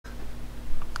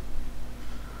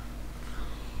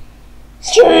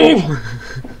Stream!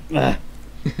 We're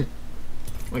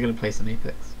gonna play some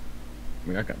Apex.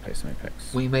 We are gonna play some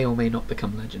Apex. We may or may not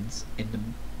become legends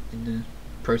in the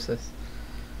process.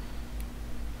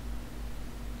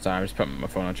 Sorry, I'm just putting my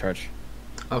phone on charge.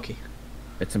 Okay.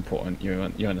 It's important.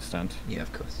 You understand? Yeah,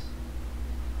 of course.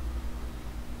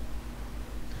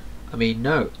 I mean,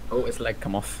 no. Oh, its leg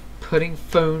come off. Putting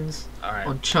phones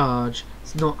on charge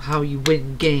is not how you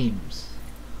win games.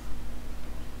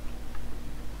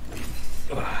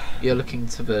 You're looking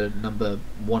to the number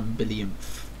 1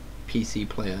 billionth PC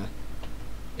player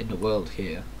in the world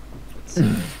here.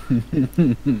 So,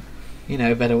 you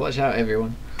know, better watch out,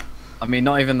 everyone. I mean,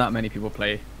 not even that many people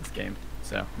play this game,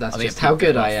 so that's just how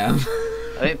good I am.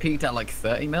 I think it peaked at like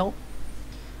 30 mil.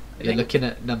 You're looking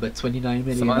at number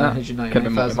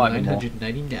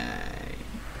 29,999,999.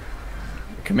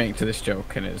 Committing to this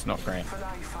joke, and it's not great.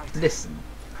 Listen,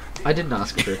 I didn't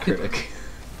ask for a critic.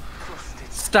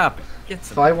 Stop it.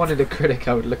 If I wanted a critic,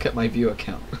 I would look at my viewer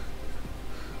count.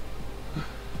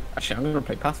 Actually, I'm gonna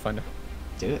play Pathfinder.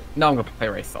 Do it. No, I'm gonna play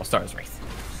Wraith. I'll start as Wraith.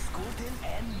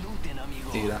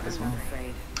 Do that as well.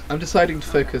 I'm deciding to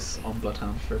focus on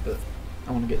Bloodhound for a bit.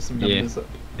 I want to get some numbers up.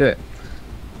 Do it.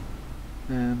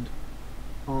 And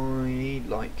I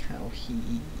like how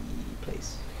he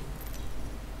plays.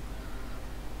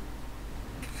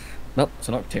 Well, it's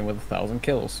an Octane with 1,000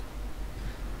 kills.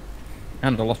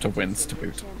 And a lot of wins to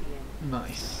boot.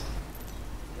 Nice.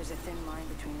 There's a thin line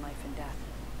between life and death.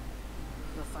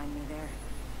 You'll find me there.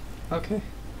 Okay.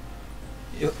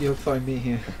 You'll find me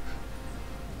here.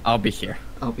 I'll be here.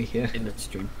 I'll be here. In the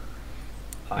stream.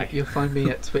 Hi. You'll find me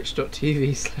at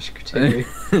twitch.tv/Criteria.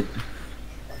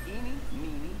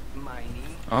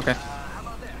 Okay.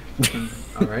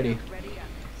 Alrighty.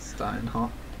 Starting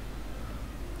hot.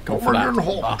 Go for that.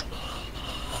 Hot.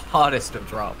 Hottest of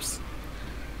drops.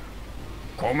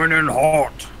 Coming in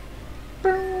hot.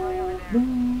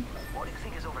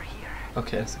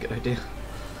 Okay, that's a good idea.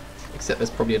 Except there's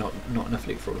probably not enough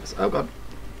loot for all of us. Oh god.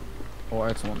 Oh, I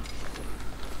had someone.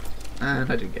 And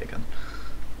I didn't get a gun.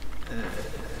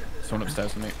 Someone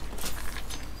upstairs with me.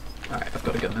 Alright, I've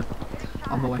got a gun now.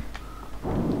 On my way.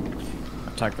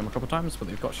 I've tagged them a couple times, but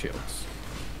they've got shields.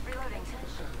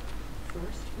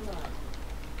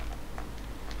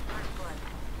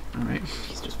 Alright,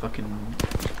 he's just fucking...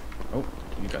 Oh,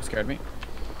 you guys scared me.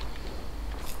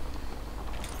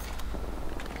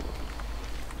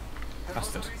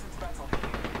 Bastard.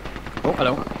 Oh,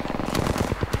 hello.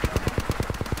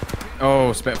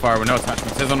 Oh, Spitfire with no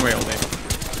attachments. It's unwieldy.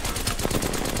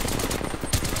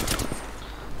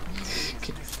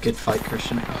 Good fight,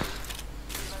 Christian.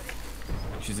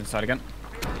 She's inside again.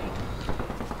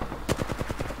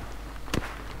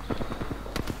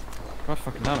 God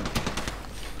fucking damn it.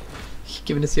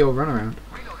 Giving us the old runaround.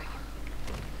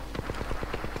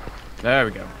 There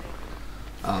we go.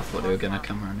 Oh, I thought they were gonna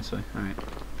come around this way. Alright.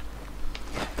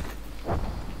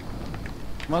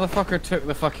 Motherfucker took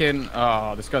the fucking...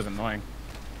 Oh, this guy's annoying.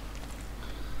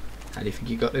 How do you think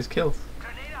you got those kills?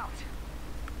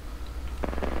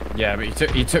 Yeah, but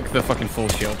he took the fucking full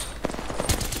shield.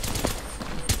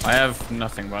 I have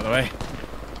nothing, by the way.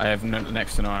 I have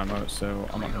next to no ammo, so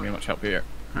I'm not gonna be much help here.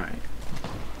 Alright.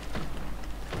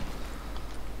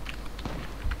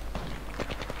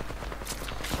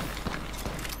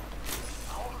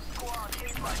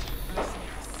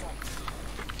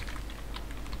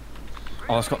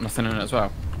 Oh, it's got nothing in it as well.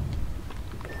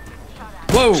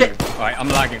 Whoa! Shit. Alright, I'm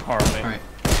lagging horribly. Alright.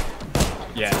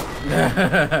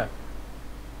 Yeah.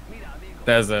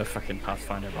 There's a fucking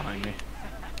Pathfinder behind me.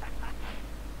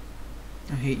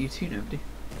 I hate you too, nobody.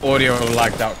 Audio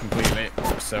lagged out completely,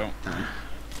 so...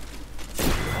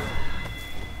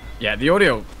 Yeah, the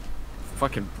audio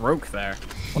fucking broke there.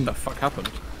 What the fuck happened?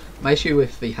 My issue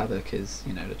with the Havoc is,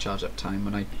 you know, the charge up time.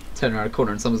 When I turn around a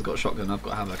corner and someone's got a shotgun, I've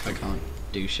got Havoc, I can't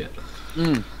do shit.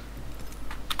 I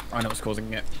know what's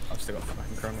causing it. I've still got the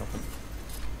fucking Chrome open.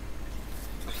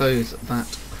 Close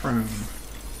that Chrome.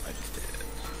 I just did.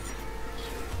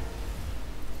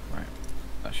 Right.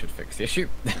 That should fix the issue.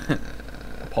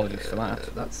 Apologies for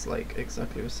that. That's like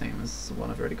exactly the same as the one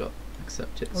I've already got,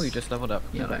 except it's... Oh, you just leveled up.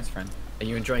 Yeah, nice, friend. Are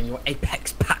you enjoying your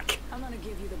Apex pack? I'm gonna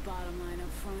give you the bottom line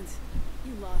up front.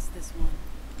 You lost this one.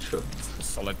 Sure. A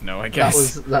solid no, I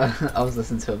guess. I was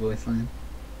listening to a voice line.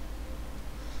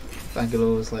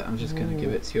 Bangalore was like, I'm just gonna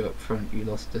give it to you up front, you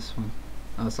lost this one.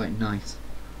 I was like, nice.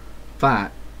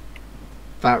 That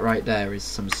right there is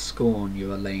some scorn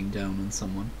you are laying down on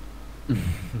someone. Do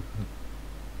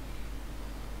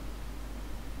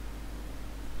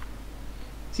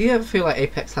you ever feel like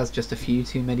Apex has just a few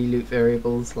too many loot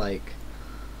variables? Like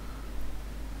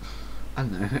I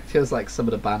don't know. It feels like some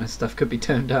of the banner stuff could be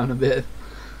toned down a bit.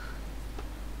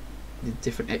 The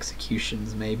different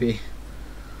executions, maybe.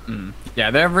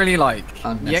 Yeah, they're really like the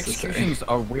Unnecessary. executions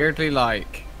are weirdly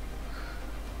like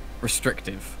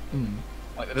restrictive.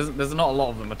 Like there's not a lot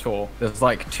of them at all. There's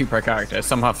like 2 per character.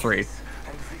 Some have 3,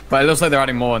 but it looks like they're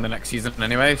adding more in the next season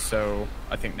anyway. So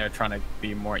I think they're trying to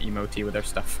be more emoty with their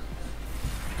stuff.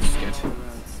 Which is good.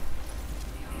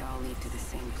 They all lead to the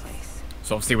same place.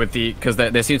 So obviously with because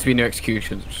there seems to be new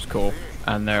executions, which is cool,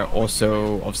 and they're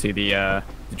also obviously the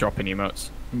drop-in emotes.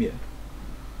 Yeah.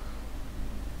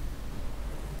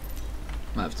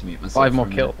 Might have to mute myself. 5 more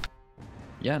for a kills. minute.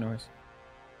 Yeah, no worries.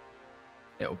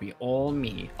 It'll be all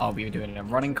me. I'll be doing a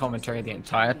running commentary the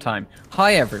entire time.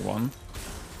 Hi everyone.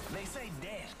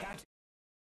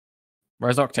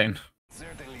 Where's Octane?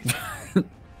 He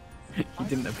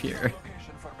didn't appear.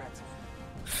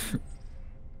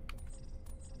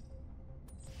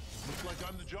 Looks like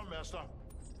I'm the jump master.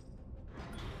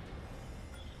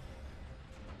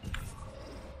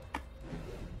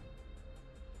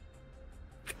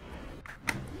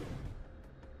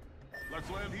 Let's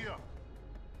land here.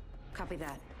 Copy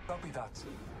that. Copy that.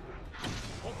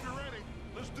 Hope you're ready.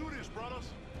 Let's do this, brothers.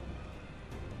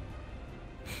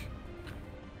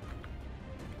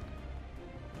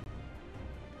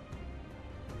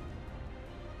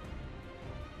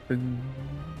 Boom,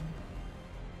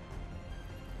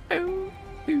 boom,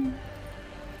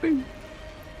 boom,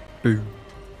 boom.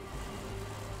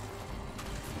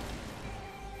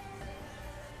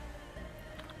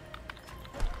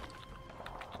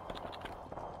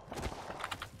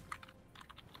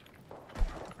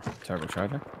 Terrible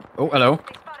charger. Oh, hello.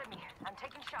 They spotted me. I'm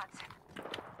taking shots.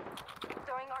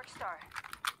 Throwing Arc Star.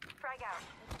 Frag out.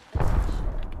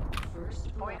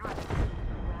 Void run.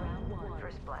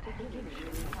 First blood.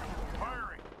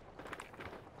 Firing.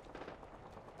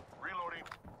 Reloading.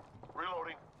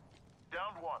 Reloading.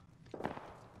 Down 1.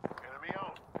 Enemy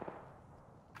out.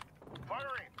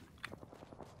 Firing.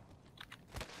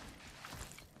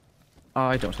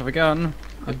 I don't have a gun.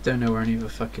 I don't know where any of the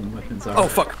fucking weapons are. Oh,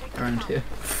 fuck. Around here.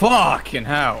 Fucking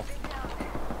hell.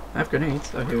 I have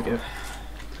grenades. Oh, here we go.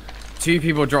 2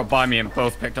 people dropped by me and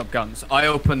both picked up guns. I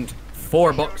opened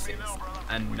 4 boxes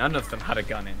and none of them had a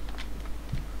gun in.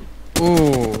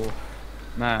 Ooh,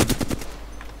 man.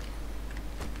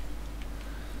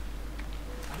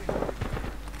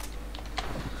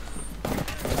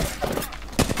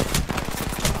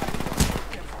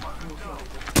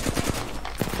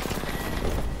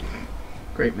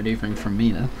 Great maneuvering from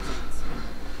me there.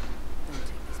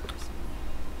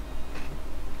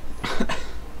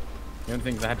 The only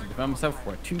things I had to defend myself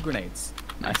were 2 grenades.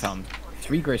 I found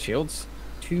 3 grey shields,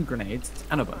 2 grenades,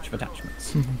 and a bunch of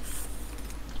attachments.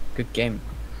 Good game.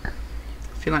 I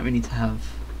feel like we need to have...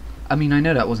 I mean, I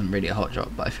know that wasn't really a hot drop,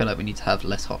 but I feel like we need to have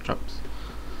less hot drops.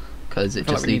 Because it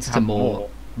just leads to more,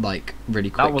 like, really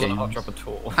quick That wasn't games. a hot drop at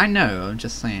all. I know, I'm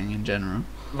just saying in general.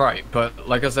 Right, but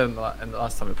like I said in the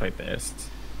last time we played this,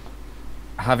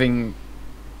 having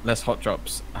less hot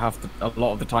drops a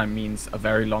lot of the time means a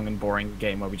very long and boring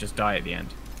game where we just die at the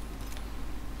end.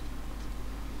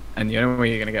 And the only way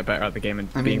you're going to get better at the game and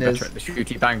being better at the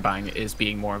shooty bang bang is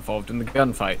being more involved in the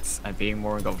gunfights, and being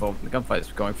more involved in the gunfights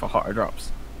is going for hotter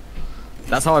drops.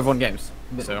 That's how I've won games.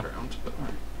 So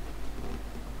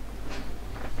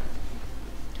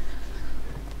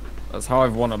that's how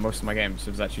I've won on most of my games,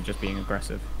 is actually just being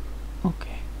aggressive.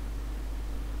 Okay.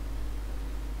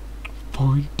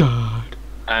 Fine, Dad.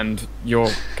 And your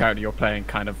character you're playing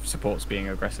kind of supports being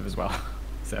aggressive as well.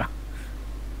 So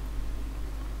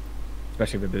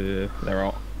especially with their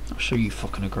ult. I'll show you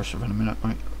fucking aggressive in a minute,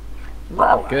 mate.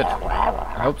 Good.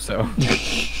 I hope so.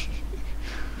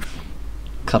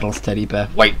 Cuddle teddy bear.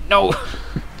 Wait, no!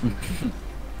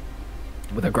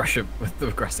 with aggressive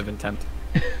intent.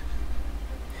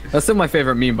 That's still my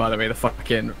favorite meme, by the way, the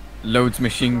fucking loads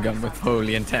machine gun with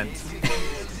holy intent.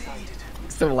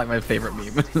 Still like my favorite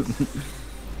meme.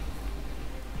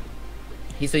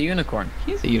 He's a unicorn.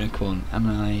 He's a unicorn, and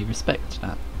I respect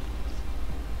that.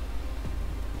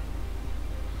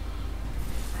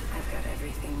 I've got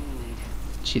everything you need.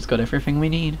 She's got everything we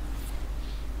need.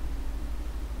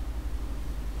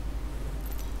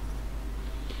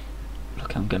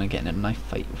 Look, I'm gonna get in a knife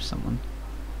fight with someone.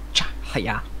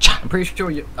 Yeah. I'm pretty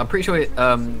sure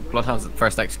Bloodhound's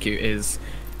first execute is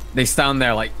they stand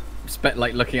there like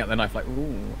looking at the knife like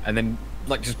ooh, and then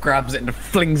like just grabs it and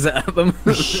flings it at them.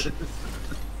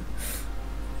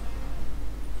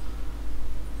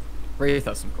 Wraith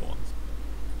has some cool ones.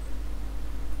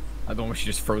 I don't wish she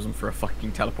just frozen for a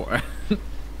fucking teleporter.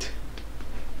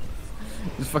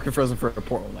 Just fucking frozen for a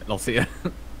portal, like, I'll see ya.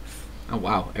 Oh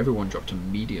wow, everyone dropped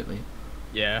immediately.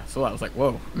 Yeah, so I was like,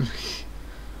 whoa.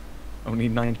 Only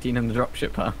 19 in the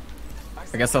dropship, huh?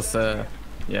 I guess that's,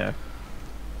 yeah.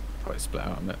 Quite split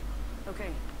out on it. Okay.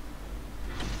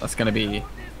 That's gonna be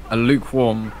a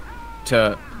lukewarm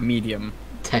to medium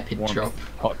Tepid warmth. drop.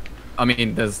 Hot. I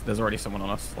mean, there's already someone on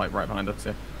us, like right behind us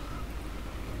here.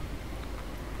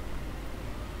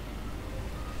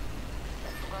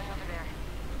 Going over there.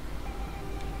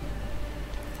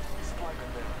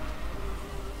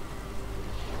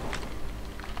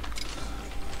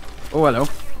 Oh, hello.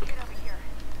 Get over here.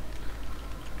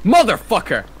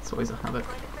 Motherfucker! It's always a habit.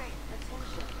 Going to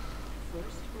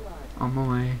face. On my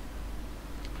way.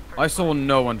 I saw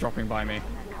no one dropping by me.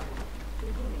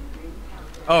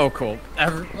 Oh, cool.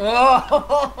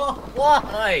 Oh,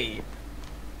 why?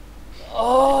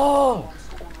 Oh!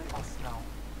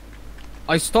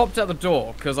 I stopped at the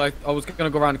door because I was going to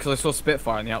go around because I saw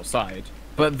Spitfire on the outside.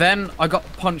 But then I got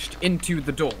punched into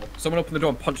the door. Someone opened the door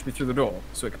and punched me through the door.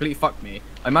 So it completely fucked me.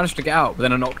 I managed to get out, but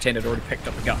then an Octane had already picked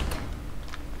up a gun.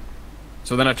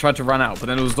 So then I tried to run out, but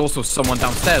then there was also someone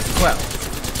downstairs as well.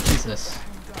 Jesus.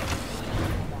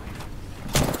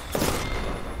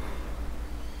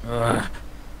 Ugh.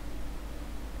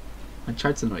 I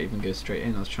tried to not even go straight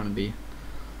in. I was trying to be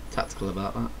tactical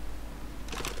about that.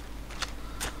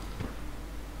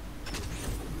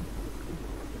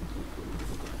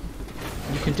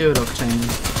 You can do it, Octane.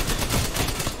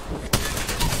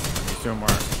 He's doing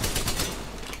work.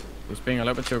 He's being a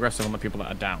little bit too aggressive on the people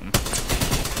that are down.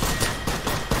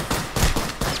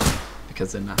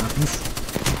 Because then that happens.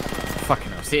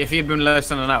 Fucking hell. See, if he had been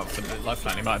listening out for the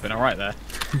lifeline, he might have been alright there.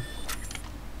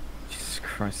 Jesus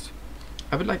Christ.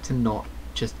 I would like to not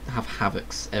just have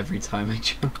havocs every time I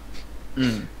jump.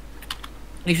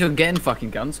 You should get in fucking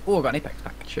guns. Oh, I got an Apex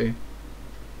pack. True.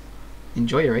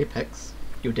 Enjoy your Apex.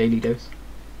 Your daily dose.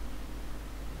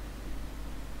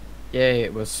 Yay,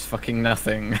 it was fucking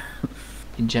nothing.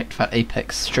 Inject that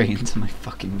Apex straight into my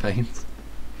fucking veins.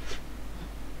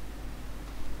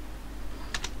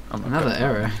 Another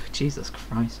error. Jesus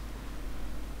Christ.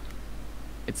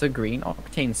 It's a green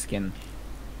Octane skin.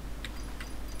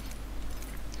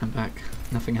 I'm back.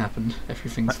 Nothing happened.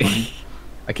 Everything's fine.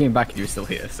 I came back and you were still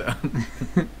here, so.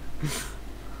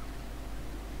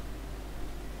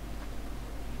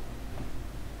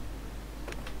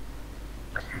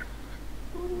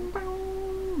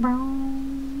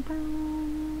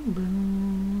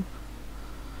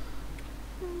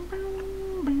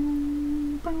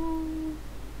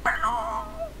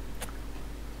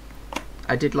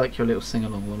 I did like your little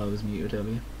sing-along while I was muted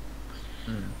earlier.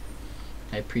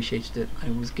 I appreciated it. I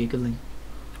was giggling.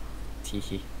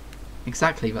 Teehee.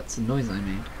 Exactly, that's the noise I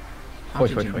made. How Hoi,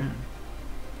 did hoi, you hoi. know?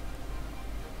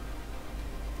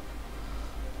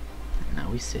 And now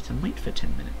we sit and wait for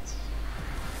 10 minutes.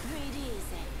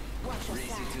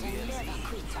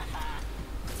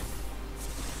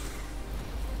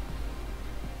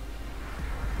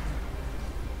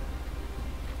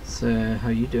 So, how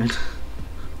you doing?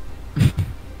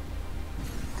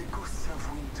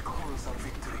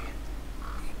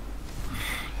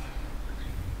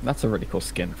 That's a really cool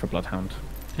skin for Bloodhound.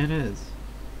 It is.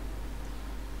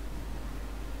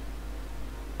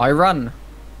 I run.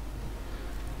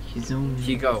 He's on.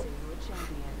 He go.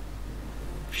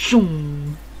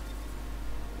 Shoom.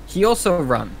 He also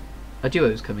run. A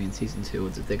duo is coming in season 2, or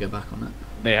did they go back on it?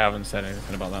 They haven't said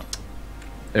anything about that.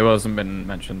 It wasn't been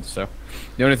mentioned, so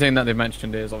the only thing that they've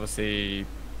mentioned is obviously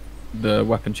the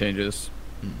weapon changes.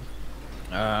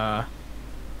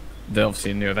 The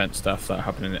obviously new event stuff that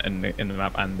happened in the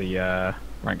map and the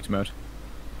ranked mode.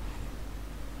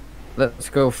 Let's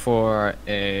go for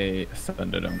a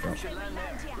Thunderdome drop.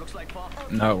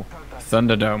 No,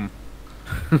 Thunderdome.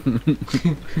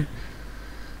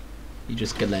 You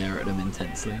just glare at them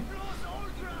intensely.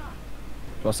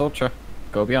 Plus Ultra,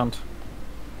 go beyond.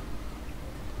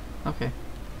 Okay.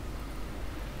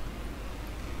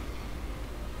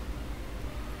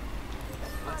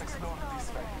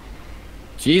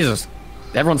 Jesus,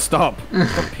 everyone stop!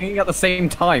 Stop pinging at the same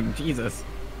time. Jesus.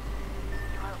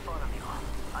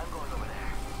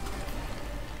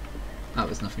 Oh,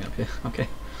 there's nothing up here. Okay.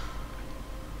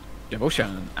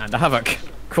 Devotion and a Havoc.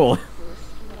 Cool.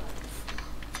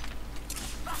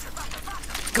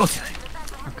 Go to it.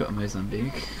 I've got a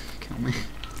Mozambique. Kill me.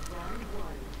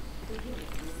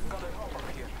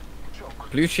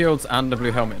 Blue shields and a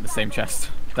blue helmet in the same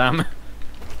chest. Damn.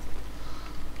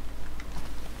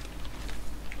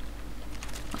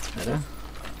 That's better.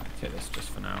 Take this just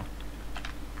for now.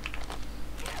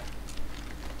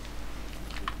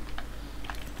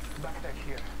 Backpack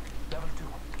here. Level 2.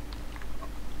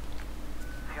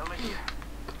 Helmet here.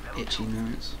 Itchy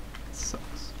nose. It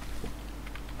sucks.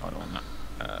 I don't want that.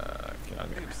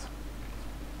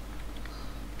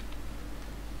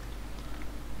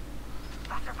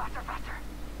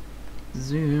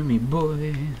 Zoomy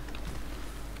boy.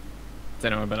 Has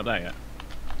anyone been up there yet?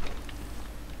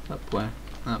 Up where?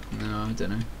 Up? No, I don't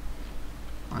know.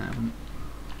 I haven't.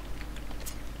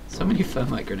 So many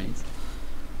thermite grenades.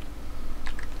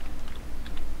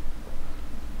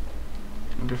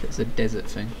 I wonder if it's a desert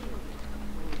thing.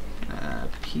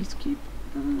 Peacekeeper?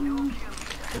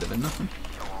 Could have been nothing.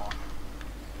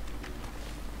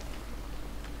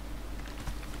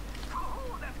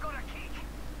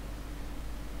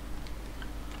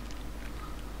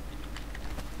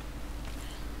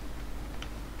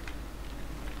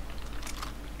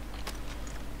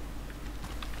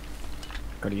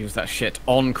 Gotta use that shit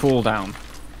on cooldown.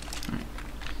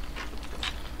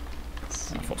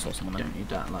 I thought I saw someone there. Don't need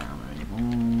that light armor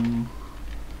anymore.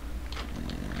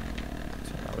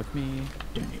 Take that with me.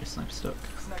 Don't need a sniper stock.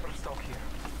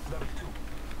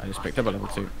 I just picked up a level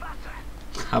 2.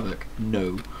 Havoc,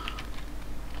 no.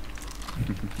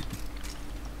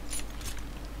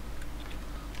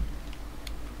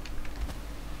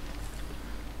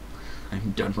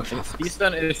 I'm done with Havoc.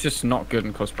 Eastern is just not good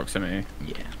in close proximity.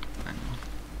 Yeah, I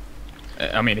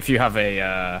know. I mean, if you have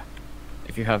a,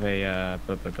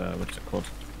 what's it called?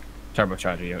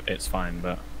 Turbocharger, it's fine,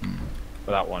 but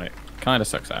for that one, it kind of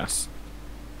sucks ass.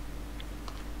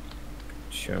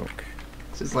 Choke.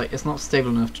 So it's like, it's not stable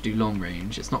enough to do long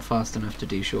range, it's not fast enough to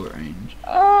do short range.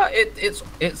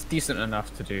 It's decent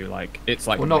enough to do, like, it's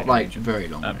like Well, not like mid-range very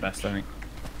long at range. best, I think.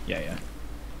 Yeah.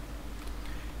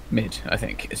 Mid, I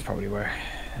think, is probably where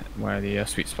the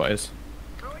sweet spot is.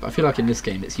 But I feel like in this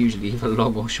game it's usually either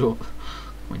long or short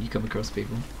when you come across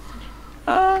people.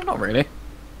 Not really.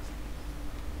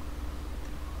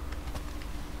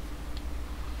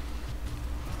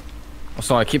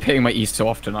 Also, I keep hitting my E so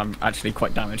often, I'm actually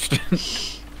quite damaged.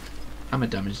 I'm a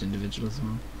damaged individual as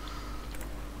well.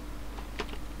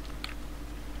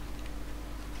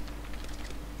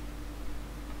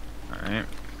 Alright.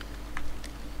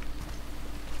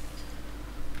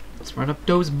 Let's run up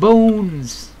those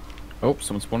bones! Oh,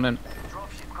 someone's spawned in.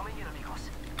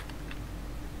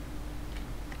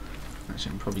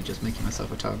 Actually, I'm probably just making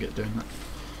myself a target doing that.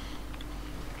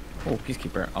 Oh,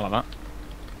 Peacekeeper, I like that.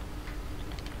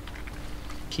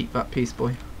 Keep that peace,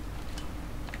 boy.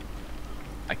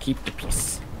 I keep the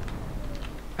peace.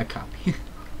 A copy.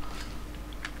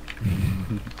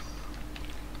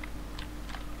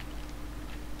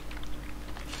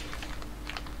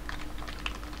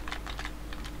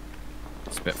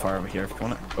 Spitfire over here if you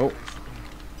want it. Oh.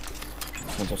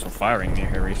 Someone's also firing near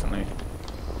here recently.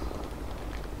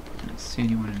 I don't see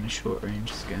anyone in a short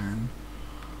range scan.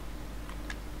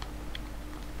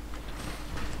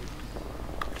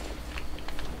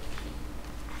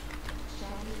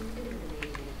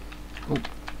 Oh.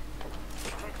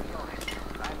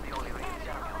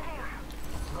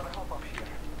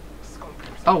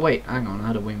 Oh wait, hang on, I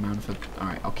had a wingman for...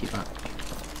 Alright, I'll keep that.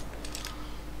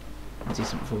 I'm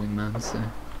decent for wingman, so...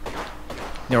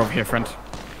 They're over here, friend.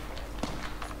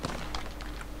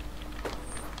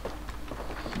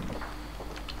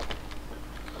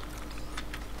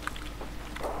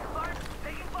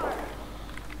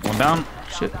 One down.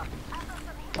 Shit.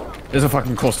 There's a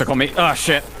fucking caustic on me. Ah,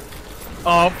 shit.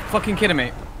 Oh, fucking kidding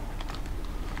me.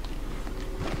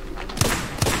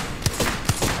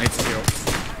 I need to heal.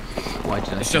 Why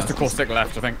did I It's just a cast caustic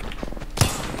left, I think.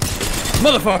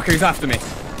 Motherfucker, he's after me.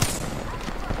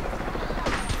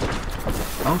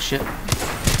 this? Oh shit.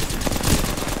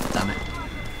 Damn it.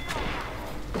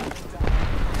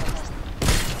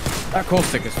 That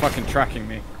caustic is fucking tracking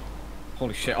me.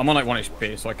 Holy shit. I'm on like 1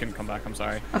 HP, so I couldn't come back, I'm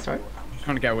sorry. That's right. I'm just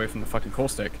trying to get away from the fucking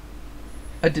caustic.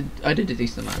 I did a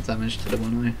decent amount of damage to the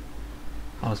one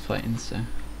I was fighting, so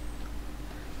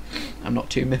I'm not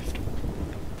too miffed.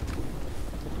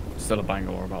 Still a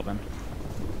Bangalore about then.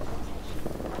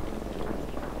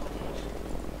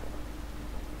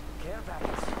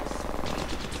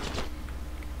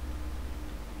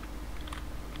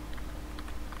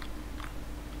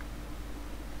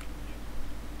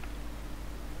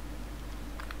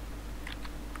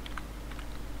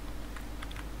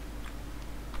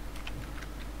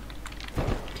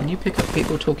 Can you pick up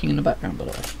people talking in the background, by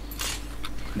the way?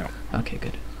 No. Okay,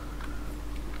 good.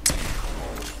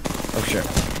 Oh shit.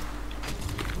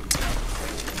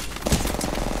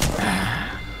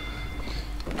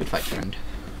 Good fight, friend.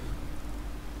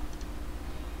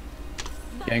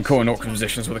 Getting caught in awkward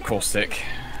positions with a caustic.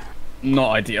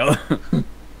 Not ideal.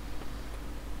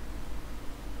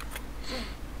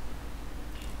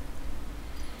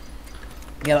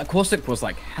 Yeah, that caustic was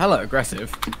like hella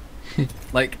aggressive.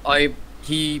 Like I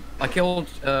killed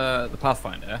the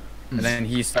Pathfinder, and then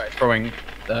he started throwing.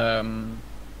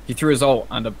 He threw his ult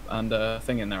and a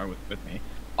thing in there with me.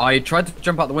 I tried to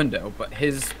jump out the window, but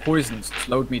his poison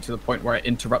slowed me to the point where it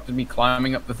interrupted me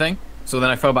climbing up the thing. So then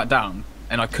I fell back down,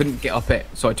 and I couldn't get up it,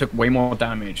 so I took way more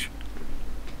damage.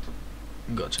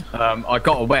 Gotcha. I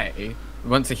got away,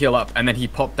 went to heal up, and then he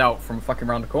popped out from fucking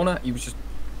around the corner. He was just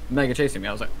mega chasing me.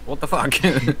 I was like, what the fuck?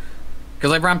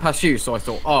 Because I ran past you, so I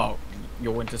thought, oh,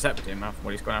 you'll intercept him after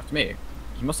what he's going after me.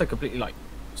 He must have completely, like,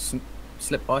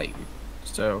 slipped by you.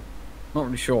 So, not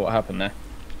really sure what happened there.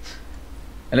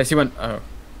 Unless he went, oh,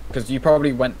 because you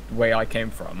probably went the way I came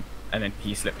from, and then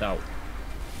he slipped out.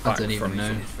 I don't even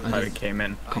know. I came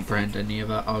in. Comprehend any of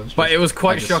that. But it was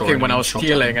quite shocking when I was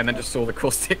healing and then just saw the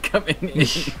caustic coming in.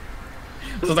 So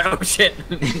I was like, oh shit.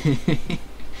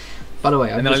 By the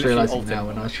way, I'm just realising now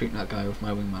when I was shooting that guy with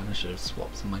my wingman, I should have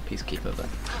swapped to my peacekeeper, but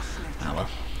ah well.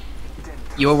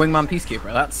 You're a wingman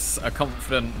peacekeeper. That's a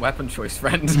confident weapon choice,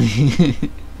 friend.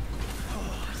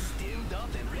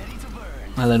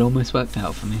 Well, it almost worked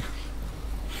out for me.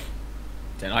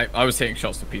 Then I was taking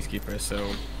shots to peacekeeper,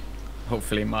 so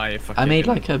hopefully my fucking... I made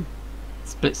like a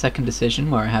split-second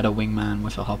decision where I had a wingman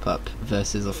with a hop-up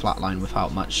versus a flatline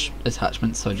without much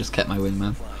attachment, so I just kept my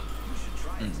wingman.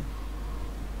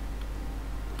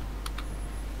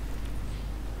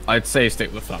 I'd say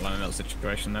stick with the flatline in that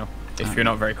situation, though. If you're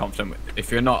not very confident with...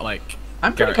 If you're not like...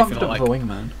 I'm pretty confident with a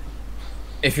wingman.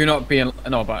 If you're not being...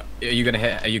 No, but are you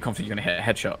confident you're gonna hit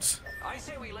headshots? I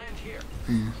say we land here.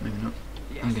 Maybe not.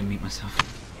 I'm gonna mute myself.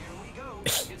 Here we go.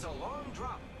 It's a long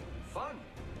drop. Fun.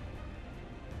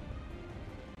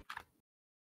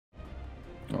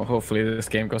 Well, hopefully this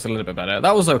game goes a little bit better.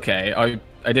 That was okay.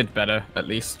 I did better, at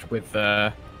least, with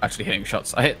actually hitting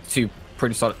shots. I hit two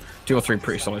or three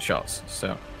pretty solid shots,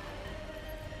 so...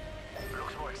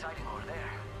 Looks more exciting over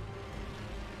there.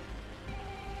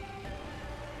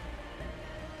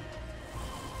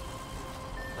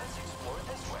 Let's explore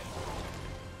this way.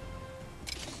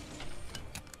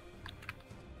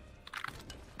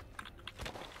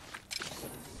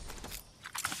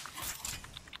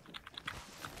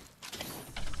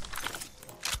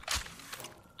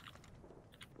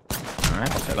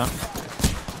 Alright, I'll take that.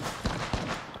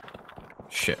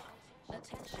 Shit.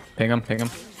 Ping him, ping him.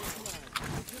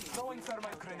 Throwing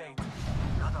thermite grenade.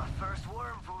 Got our first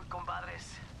worm food,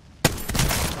 compadres.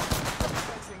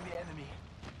 Sensing the enemy.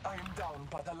 I am down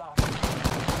by the last.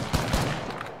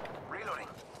 Reloading.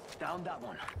 Down that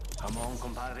one. Come on,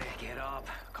 compadre, get up.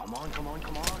 Come on, come on,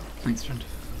 come on. Thanks, friend.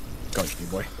 Got you,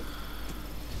 boy. It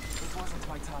wasn't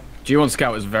my time. G1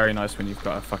 Scout is very nice when you've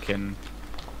got a fucking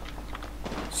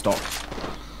stop.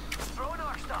 Throw an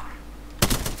arc star.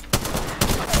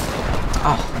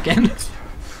 Oh, again? I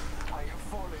have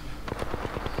fallen.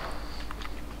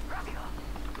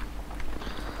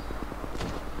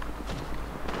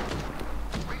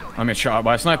 I'm getting shot at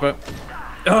by a sniper.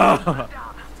 Ugh.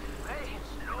 Hey,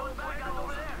 no bad guys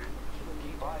over there.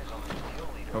 Keep eyes on the kill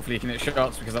leader. Hopefully you can hit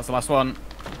shots because that's the last one.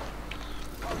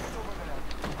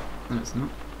 No, it's not.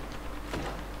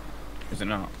 Is it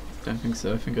not? Don't think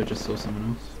so. I think I just saw someone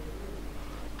else.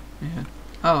 Yeah.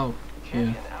 Oh,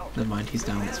 yeah. Never mind. He's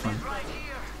down. It's fine.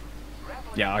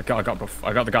 Yeah, I got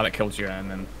the guy that killed you,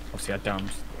 and then obviously I downed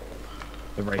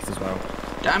the wraith as well.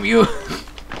 Damn you!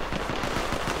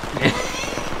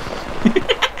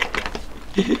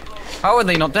 How are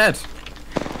they not dead?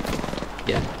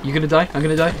 Yeah. You gonna die? I'm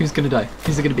gonna die. Who's gonna die?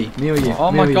 Who's it gonna be? Me or you?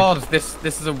 Oh Me my or you? god, this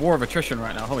is a war of attrition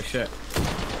right now. Holy shit.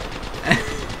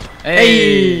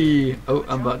 Hey! Oh,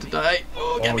 I'm about to die.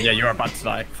 Oh, Oh me. yeah, you're about to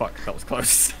die. Fuck, that was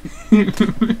close.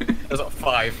 That was like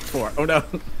 5, 4. Oh no.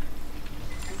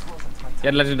 He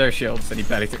had legendary shields and he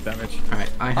barely took damage.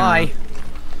 Alright,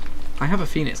 I have a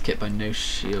Phoenix kit but no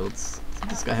shields. Does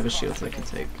this guy have a shield so I can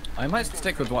take? I might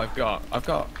stick with what I've got. I've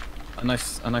got a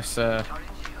nice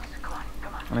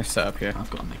setup here. I've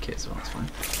got my kit as well, it's fine.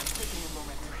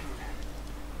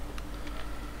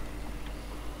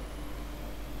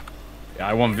 Yeah,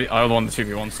 I won the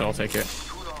 2v1, so I'll take it.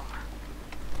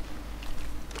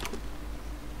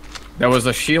 There was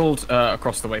a shield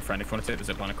across the way, friend, if you want to take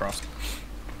the zipline across.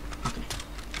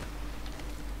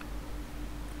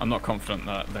 I'm not confident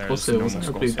that there's Also, normal was there a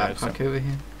squads blue here, backpack so... over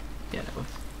here? Yeah, there was.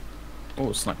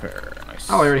 Oh, sniper, nice.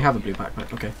 Oh, I already have a blue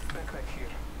backpack, okay. Backpack here.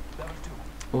 Level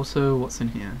 2. Also, what's in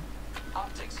here?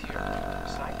 Optics here.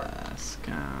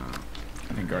 Scout.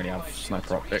 I think I already have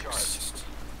sniper optics.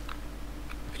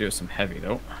 Could do with some heavy,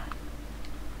 though.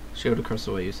 Shield across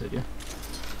the way, you said, yeah?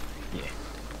 Yeah.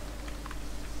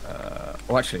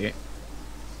 Well, actually...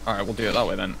 Alright, we'll do it that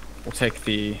way, then. We'll take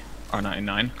the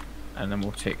R99. And then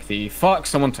we'll take the... Fuck,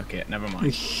 someone took it. Never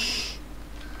mind.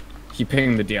 He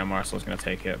pinged the DMR, so I was going to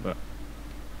take it, but...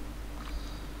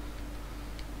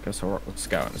 Guess I'll rock with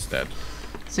Scout instead.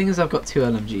 Seeing as I've got 2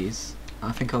 LMGs,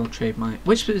 I think I'll trade my...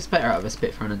 Which is better out of a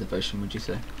Spitfire and a Devotion, would you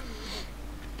say?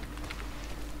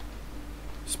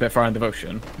 Spitfire and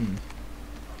Devotion. Hmm.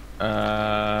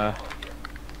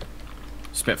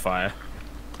 Spitfire.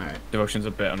 Alright. Devotion's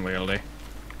a bit unwieldy.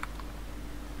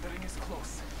 The ring is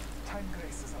close. Time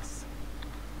graces us.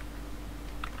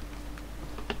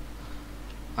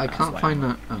 I That's can't like- find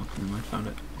that... Oh, never mind, found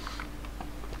it.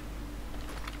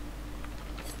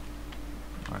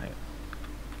 Alright.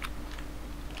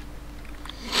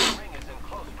 The ring is in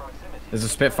close proximity. There's a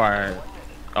Spitfire.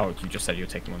 Oh, you just said you were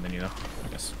taking one, then you know. I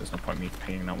guess there's no point me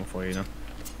paying that one for you, then.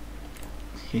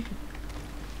 Yeah,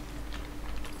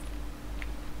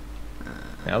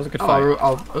 that was a good fight.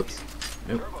 Oops.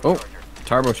 Nope. Oh,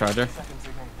 turbocharger. Seconds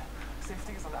remain.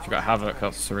 Safety is on If you got Havoc,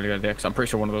 that's a really good idea, because I'm pretty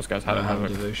sure one of those guys had I a have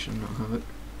Havoc. Devotion, not Havoc.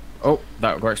 Oh,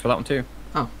 that works for that one too.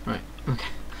 Oh, right. Okay.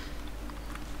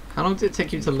 How long did it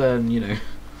take you to learn, you know,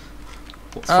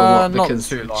 what's for what? Not Because,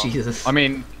 too long. Jesus. I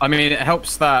mean, it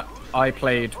helps that I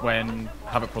played when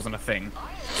Havoc wasn't a thing,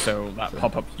 so that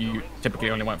pop-up you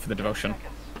typically only went for the Devotion.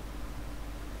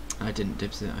 I didn't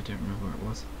dibs it, I don't remember where it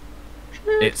was.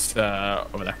 It's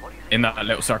over there, in that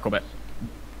little circle bit.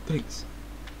 Thanks.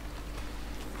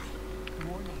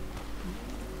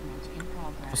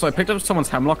 So I picked up someone's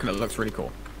Hemlock and it looks really cool.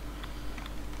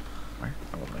 Where?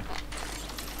 Oh, over there.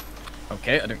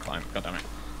 Okay, I didn't climb. God damn it.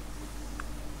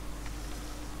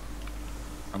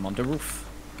 I'm on the roof.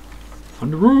 On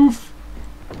the roof!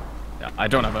 Yeah, I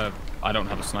don't have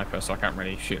a sniper, so I can't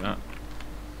really shoot that.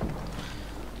 I'm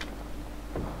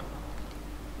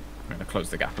gonna close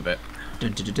the gap a bit.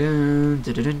 Dun, dun, dun,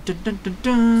 dun, dun, dun, dun, dun,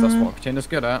 dun. That's what Katinda's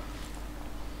good at.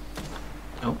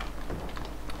 Oh.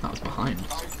 That was behind.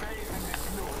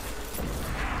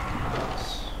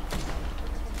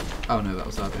 Oh no, that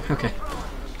was Argo. Okay.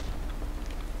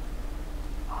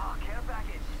 Oh, care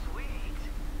package, sweet.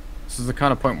 This is the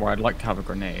kind of point where I'd like to have a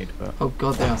grenade, but Oh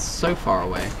god, they are so far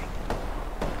away.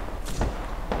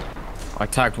 I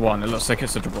tagged one. It looks like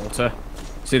it's a Gibraltar.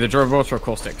 See, the Gibraltar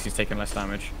caustics, he's taking less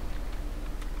damage.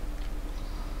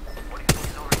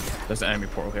 There's an enemy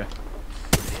portal here.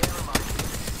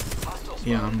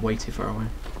 Yeah, I'm way too far away.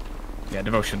 Yeah,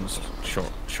 Devotion's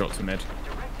short to mid.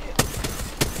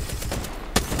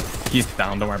 He's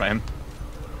down, don't worry about him.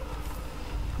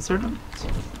 Is there another?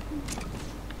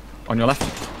 On your left.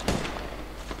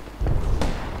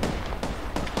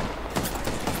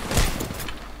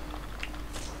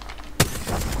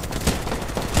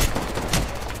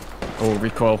 Oh,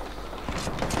 recoil.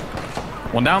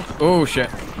 One down. Oh,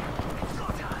 shit.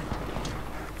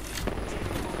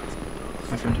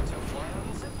 My friend.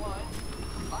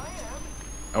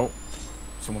 Oh,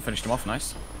 someone finished him off.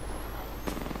 Nice.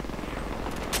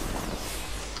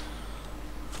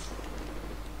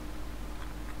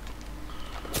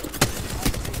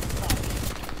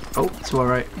 Oh, it's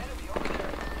alright.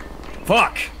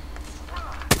 Fuck!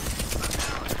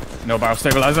 No barrel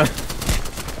stabilizer.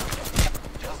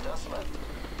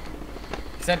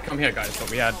 He said come here guys, but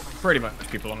we had pretty much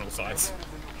people on all sides.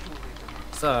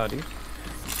 So, dude.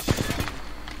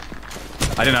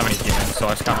 I didn't have any teammates, so I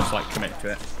just kind of just like committed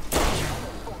to it.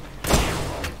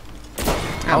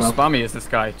 How well. spammy is this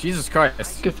guy? Jesus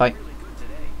Christ. Good fight.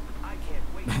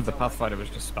 The Pathfinder was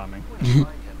just spamming.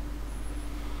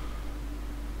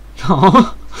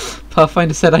 Aww.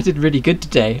 Pathfinder said I did really good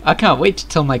today. I can't wait to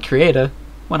tell my creator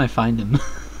when I find him.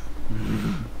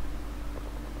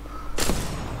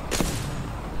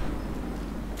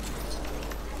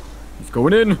 He's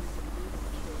going in.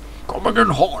 Coming in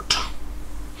hot.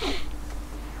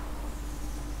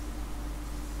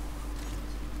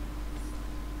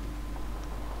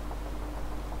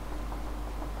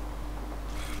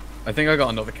 I think I got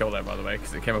another kill there, by the way,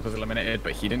 because it came up as eliminated,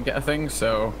 but he didn't get a thing,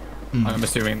 so I'm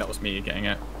assuming that was me getting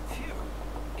it.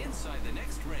 Phew. Inside the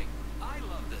next ring. I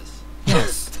love this.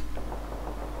 Yes.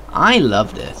 I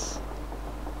love this.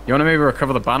 You want to maybe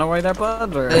recover the banner away there,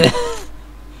 bud? Or...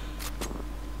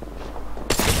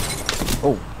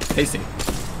 Oh, tasty.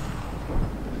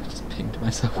 Just pinged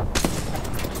myself.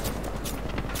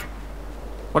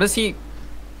 What is he?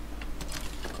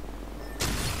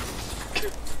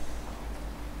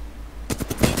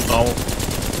 Oh.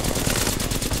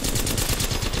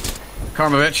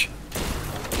 Karma, bitch.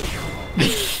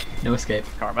 No escape.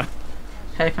 Karma.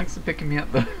 Hey, thanks for picking me up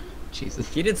though.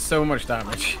 Jesus. He did so much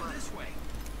damage.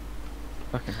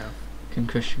 Fucking hell.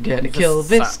 Concussion. Get a He kill just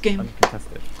this sat game.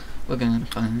 uncontested. We're gonna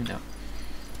find out.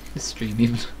 This stream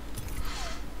even.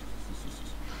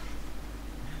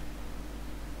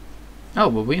 Oh,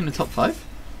 were we in the top 5?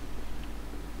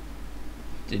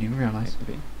 Didn't even realise.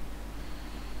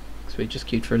 Because we just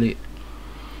queued for elite.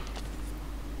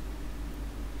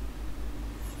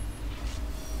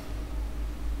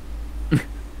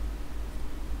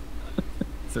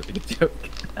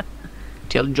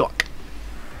 Kill Jock.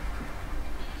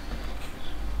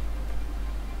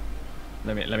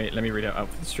 Let me read it out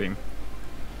for the stream.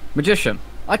 Magician,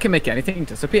 I can make anything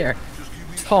disappear.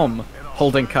 Tom,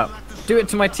 holding cup. Do it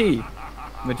to my tea.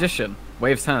 Magician,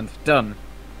 waves hand. Done.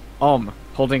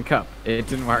 Holding cup. It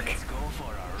didn't work. Let's go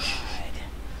for a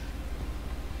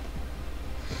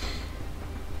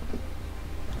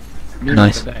ride.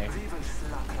 Nice. Today.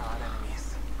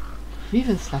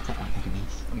 Viva Slaughter our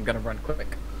enemies. I'm gonna run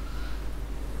quick.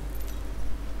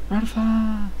 Run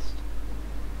fast.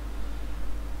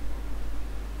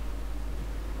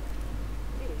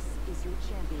 This is your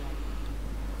champion.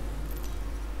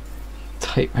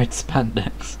 Tight red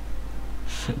spandex.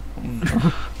 Oh,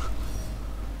 no.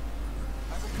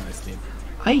 Nice team.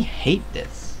 I hate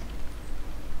this.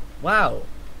 Wow.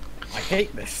 I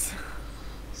hate this.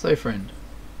 So, friend.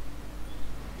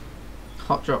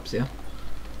 Hot drops, yeah?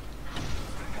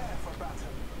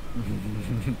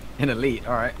 In elite,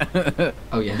 alright.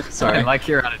 Oh, yeah, sorry. I like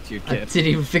your attitude, I kid.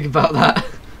 didn't even think about that.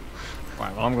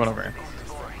 Right, well, I'm going over here.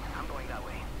 I'm going that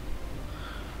way.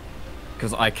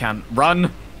 Because I can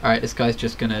run. Alright, this guy's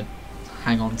just gonna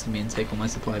hang on to me and take all my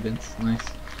supply bins. Nice.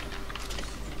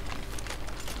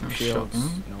 No Shields,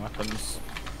 shotgun. no weapons.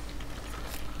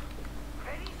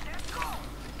 Ready, set, go.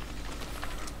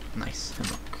 Nice.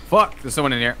 Hemlock. Fuck, there's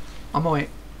someone in here. On my way.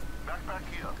 Backpack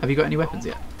here. Have you got any weapons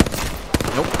yet?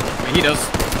 Nope, he does.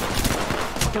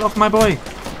 Get off my boy!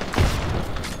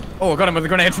 Oh, I got him with a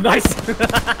grenade. Nice.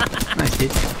 Nice,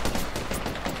 dude.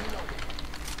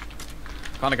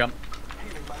 Found a gun.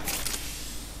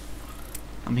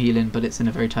 I'm healing, but it's in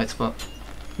a very tight spot.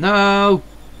 No!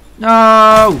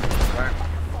 No! Right.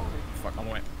 Fuck, I'm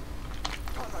away.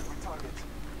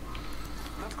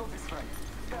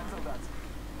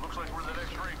 Looks like we're the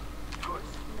next ring. Good.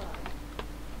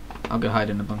 I'll go hide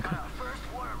in the bunker. First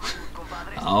water move,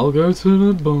 compadre. I'll go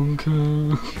to the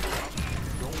bunker.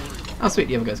 Oh, sweet,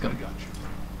 the other guy's got him.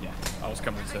 Yeah, I was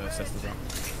coming to assist as well.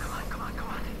 Come on.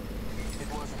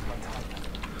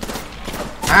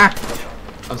 Ah!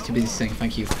 I was too busy saying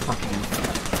thank you for fucking hell.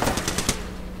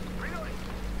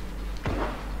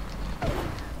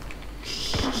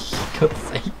 God's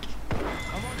sake.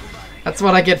 That's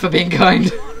what I get for being kind.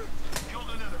 Killed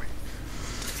an enemy.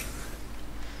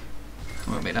 I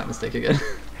won't make that mistake again.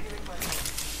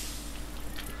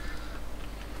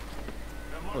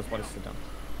 Oh, what is it done?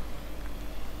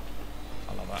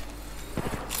 I love that.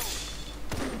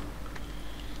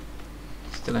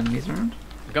 Still enemies around?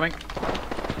 I'm coming.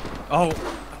 Oh,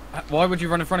 why would you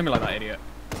run in front of me like that, idiot?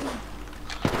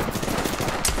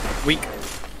 Weak.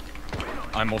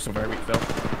 I'm also very weak, Phil.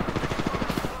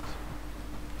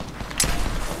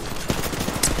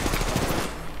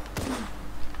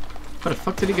 Where the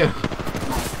fuck did he go?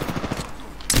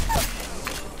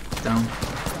 Down.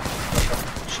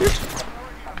 Shoot!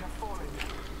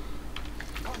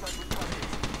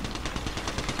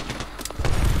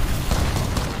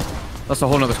 That's a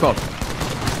whole nother squad.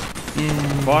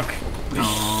 Yeah. Fuck.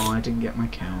 Oh, I didn't get my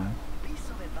cow.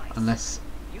 Unless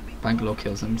Bangalore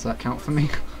kills him, does that count for me?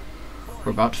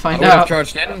 We're about to I find would have out.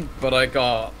 charged in, but I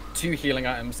got 2 healing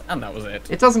items, and that was it.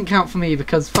 It doesn't count for me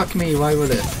because fuck me, why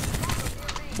would it?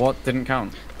 What didn't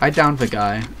count? I downed the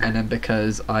guy, and then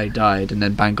because I died, and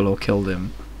then Bangalore killed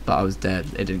him, but I was dead,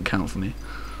 it didn't count for me.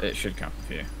 It should count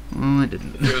for you. Oh, it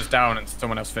didn't. If it was down and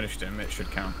someone else finished him, it should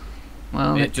count.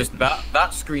 Well, It just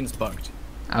that screen's bugged.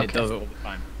 Okay. It does it all the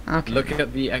time. Okay. Look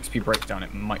at the XP breakdown;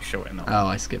 it might show it in that one. Oh,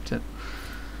 I skipped it.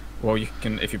 Well, you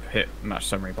can if you hit match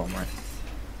summary bomb right.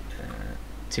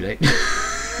 Too late.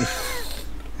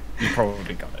 You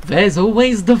probably got it. There's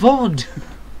always the VOD!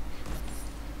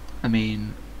 I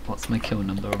mean, what's my kill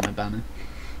number on my banner?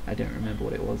 I don't remember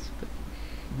what it was, but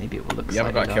maybe it will look You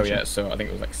haven't got a kill larger. yet, so I think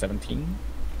it was like 17.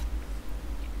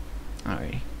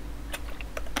 Alright.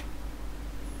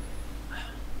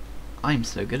 I'm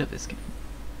so good at this game.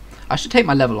 I should take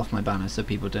my level off my banner so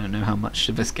people don't know how much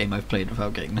of this game I've played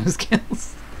without getting those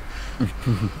kills.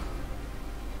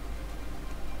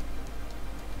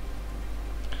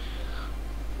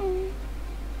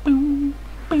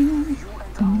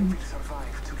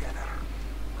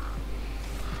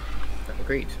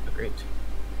 Agreed.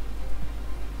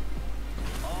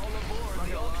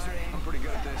 I'm pretty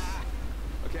good at this.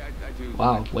 Okay, I do.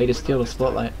 Wow, way to steal the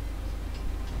spotlight.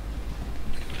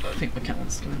 I think the cat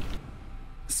wants to win.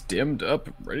 Stemmed up,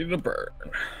 ready to burn.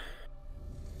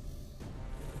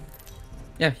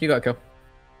 Yeah, you got a kill.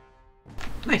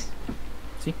 Nice.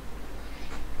 See?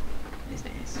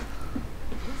 Nice.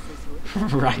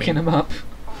 Racking them up.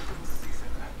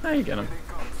 There you get him.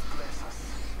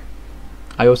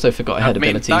 I also forgot I had I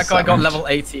mean, abilities. that guy that got round. level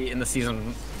 80 in the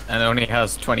season and only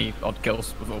has 20 odd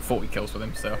kills, or 40 kills with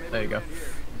him. So there you go.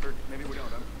 Maybe we don't.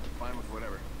 I'm fine with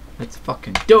whatever. Let's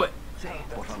fucking do it.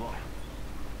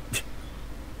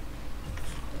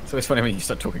 So it's funny when you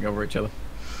start talking over each other.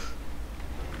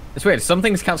 It's weird. Some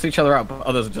things cancel each other out, but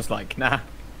others are just like, nah.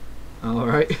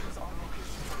 Alright.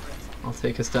 I'll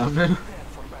take us down now.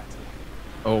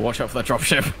 Oh, watch out for that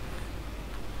dropship.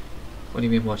 What do you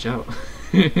mean, watch out?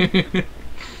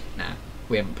 Nah,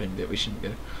 we haven't pinged it, we shouldn't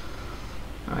go.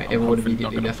 Alright, I'm everyone hopefully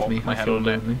not immediately gonna left pop me. my I head feel on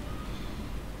there. lonely.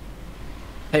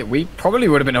 Hey, we probably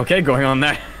would have been okay going on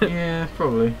there. Yeah,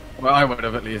 probably. Well, I would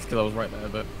have at least, because I was right there,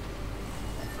 but...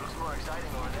 Looks more exciting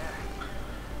over there.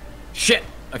 Shit!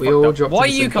 I We fucked all up. dropped Why are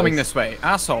in the you same coming place. this way?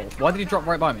 Asshole. Why did he drop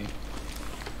right by me?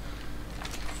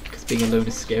 Because being alone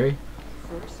is scary.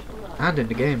 And in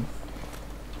the game.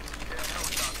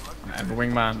 I have a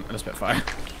wingman and a Spitfire.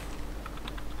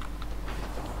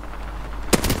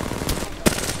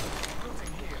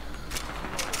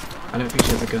 I don't think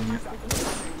she has a gun yet.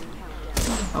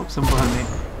 Oh, someone behind me.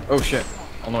 Oh shit.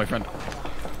 Oh no, my friend.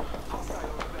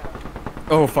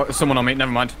 Oh fuck, someone on me,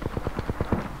 never mind.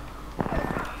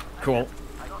 Cool.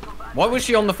 Why was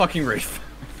she on the fucking roof?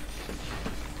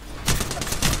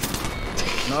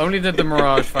 Not only did the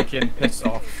Mirage fucking piss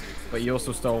off, but he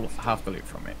also stole half the loot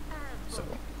from me. So...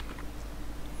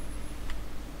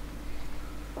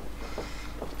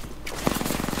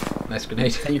 Nice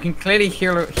grenade. And you can clearly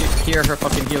hear her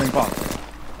fucking healing pop.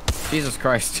 Jesus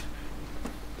Christ.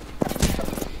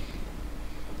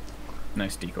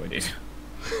 Nice decoy, dude.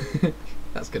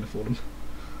 That's gonna fool him.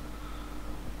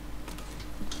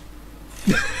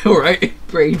 Alright,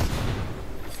 brave.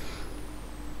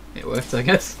 It worked, I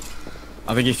guess.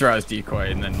 I think he threw out his decoy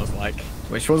and then was like,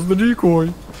 which was the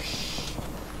decoy?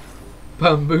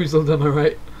 Bamboozled, am I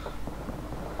right?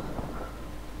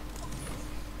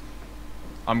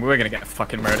 We're gonna get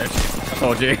fucking murdered. I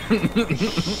told you.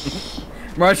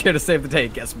 Mirage here to save the day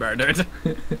gets murdered.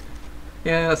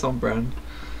 Yeah, that's on brand.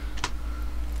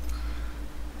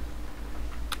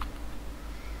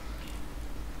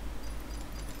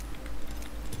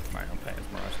 Right, I'm playing as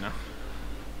Mirage now.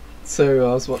 So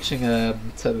I was watching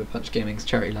Turbo Punch Gaming's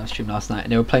charity live stream last night,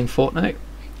 and they were playing Fortnite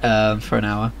for an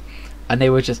hour, and they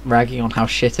were just ragging on how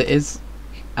shit it is.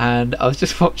 And I was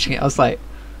just watching it. I was like,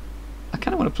 I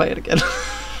kind of want to play it again.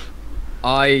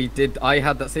 I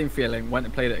had that same feeling, went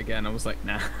and played it again, I was like,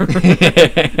 nah.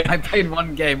 I played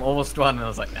one game, almost won, and I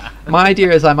was like, nah. My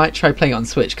idea is I might try playing it on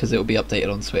Switch, because it will be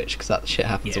updated on Switch, because that shit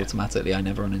happens Yeah. automatically. I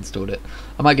never uninstalled it.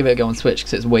 I might give it a go on Switch,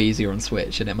 because it's way easier on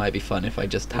Switch, and it might be fun if I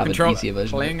just have an easier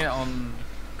version of it. Playing it on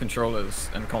controllers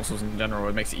and consoles in general,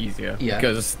 it makes it easier. Yeah.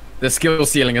 Because the skill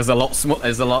ceiling is a lot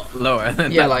lower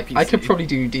than Yeah, that like, on I could PC. probably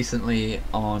do decently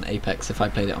on Apex if I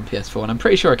played it on PS4, and I'm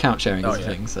pretty sure account sharing is a yeah.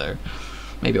 thing, so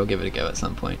maybe I'll give it a go at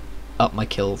some point. Up my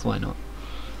kills, why not?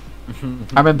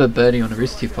 I remember Bernie on a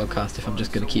Rooster Teeth podcast, if I'm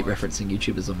just going to keep referencing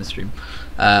YouTubers on this stream,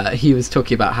 he was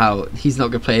talking about how he's not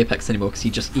going to play Apex anymore because he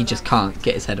just can't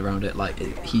get his head around it, like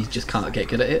he just can't get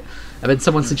good at it. And then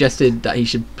someone suggested that he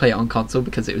should play it on console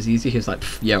because it was easy. He was like,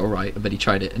 yeah, alright, but he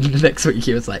tried it, and the next week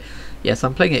he was like, yes,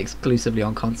 I'm playing it exclusively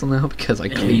on console now because I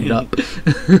cleaned up.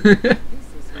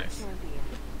 Nice.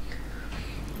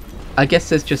 I guess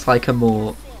there's just like a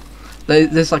more...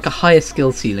 There's like a higher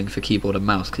skill ceiling for keyboard and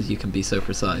mouse because you can be so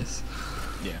precise.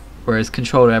 Yeah. Whereas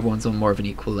controller, everyone's on more of an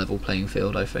equal level playing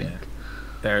field, I think. Yeah.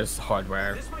 There's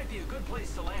hardware This might be a good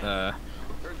place to land.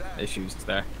 issues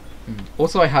there.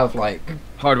 Also, I have like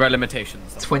Hardware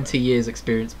limitations. 20 years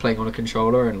experience playing on a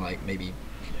controller and like maybe,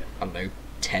 I don't know,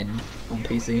 10 on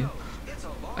PC.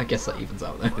 I guess that evens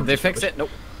out there. Did they fix it? Nope.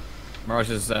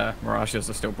 Mirages are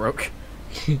still broke.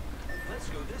 Let's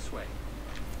go this way.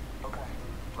 Okay.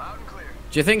 Loud and clear.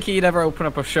 Do you think he'd ever open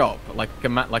up a shop, like a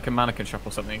mannequin shop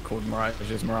or something called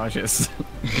Mirages?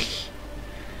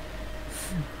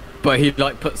 But he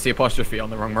like puts the apostrophe on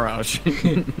the wrong Mirage.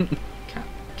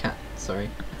 Cat, sorry.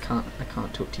 I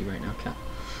can't talk to you right now, Cat.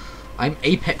 I'm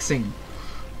apexing.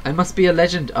 I must be a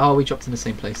legend. Oh, we dropped in the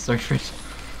same place. Sorry, Fred.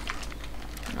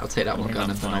 I'll take that one think gun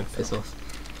and that's then I'll fine. piss off.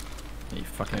 You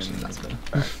fucking. Actually, that's better.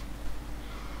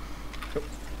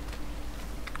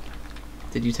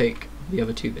 Did you take the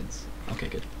other two bins? Okay,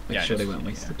 good. Make Yeah, sure they just- weren't yeah.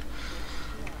 wasted.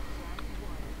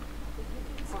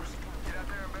 Get out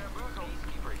there and bamboozle.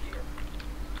 Peacekeeper here.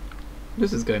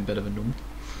 This is going better than normal.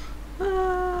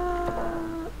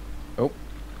 Oh,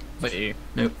 is that you?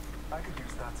 Nope. I could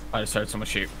use that. I just heard someone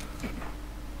shoot.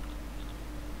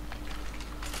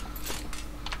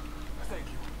 Thank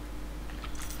you.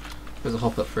 There's a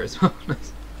hop up for it as well.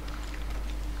 Nice.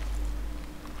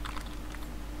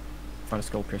 Find a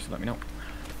skull piercer, let me know.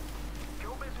 Go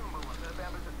bamboozle.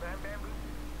 Bamboozle.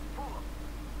 Fool 'em.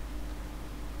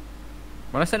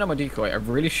 When I set up my decoy, I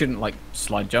really shouldn't like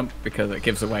slide jump because it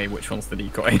gives away which one's the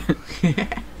decoy.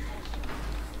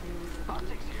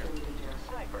 Optics here.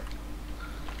 Sniper.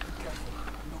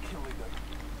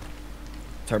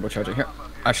 Turbocharger here.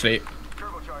 Actually,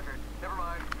 Turbocharger. Never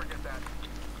mind. Forget that.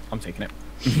 I'm taking it.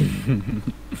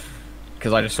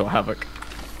 Because I just saw Havoc.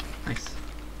 Nice.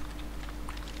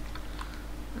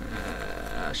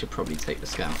 I should probably take the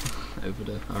scout over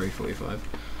the RE45.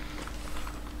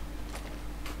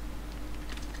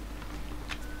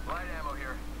 Light ammo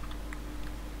here.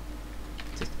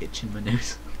 Just itching my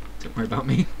nose. Don't worry about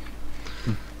me.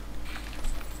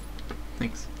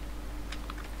 Thanks.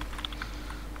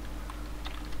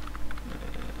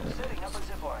 Setting up a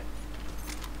zipline.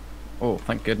 Oh,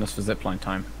 thank goodness for zipline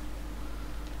time.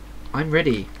 I'm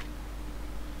ready.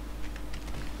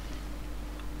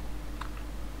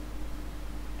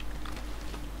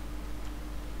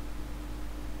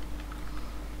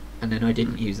 And then I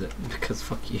didn't use it because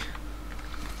fuck you.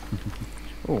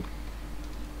 Oh.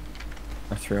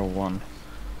 A 301.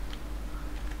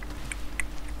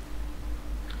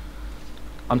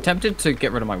 I'm tempted to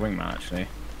get rid of my wingman actually.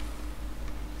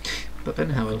 But then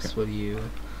how else will you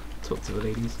talk to the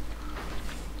ladies?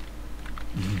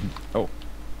 Oh,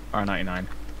 R99.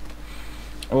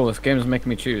 Oh, this game is making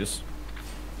me choose.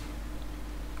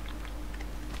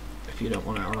 If you don't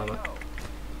want it, I'll have it.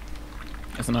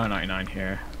 There's an R99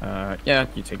 here. Yeah,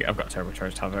 you take it. I've got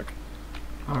turbocharged Havoc.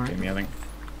 Alright, Give me a thing.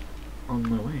 on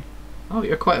my way. Oh,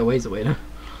 you're quite a ways away now.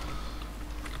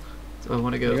 Do I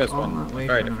want to go You guys all went that way?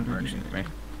 very for different an direction R99? to me.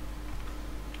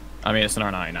 I mean, it's an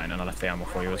R99 and I left the ammo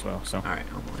for you as well, so Alright,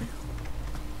 on my way.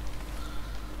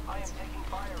 I am taking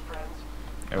fire, friends.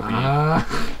 it'll be...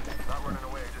 Ah! Not running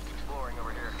away, just exploring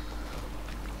over here.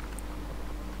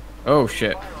 Oh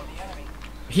shit. Fire on the enemy.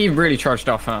 He really charged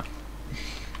off, huh?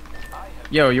 I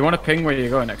have Yo, you want to ping where you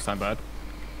going next time, bud?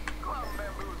 go out and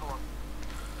bamboozle him.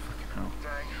 Oh,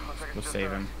 Dang, looks like it's we'll just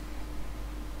save us. him.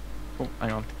 Oh,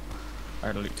 hang on. I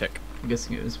heard a loot tick. I'm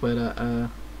guessing it was where that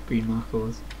green marker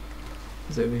was.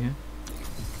 Was it over here?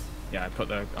 Yeah, I put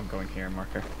the I'm going here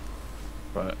marker.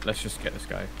 But let's just get this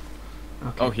guy.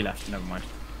 Okay. Oh, he left. Never mind.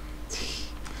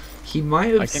 He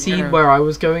might I have can seen hear- where I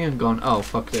was going and gone, oh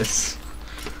fuck this.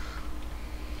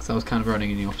 Because I was kind of running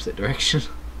in the opposite direction.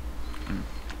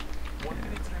 1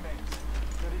 minute remains.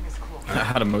 The ring is close. I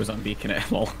had a Mozambique in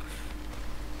it. Lol.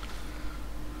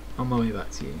 On my way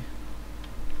back to you.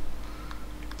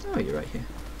 Oh, you're right here.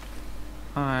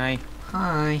 Hi.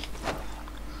 Hi.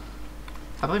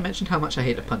 Have I mentioned how much I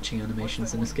hate the punching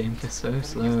animations in this game? They're so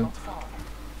slow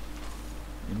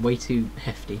and way too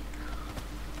hefty.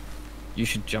 You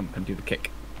should jump and do the kick.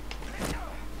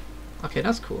 Okay,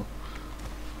 that's cool.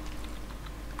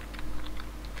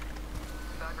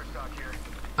 Sniper stock here.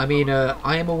 I mean,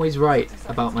 I am always right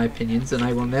about my opinions, and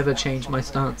I will never change my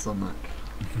stance on that.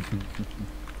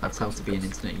 That's how to be an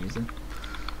internet user.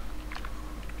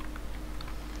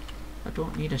 I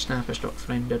don't need a sniper stock,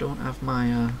 friend. I don't have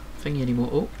my thingy anymore.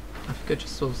 Oh, I think I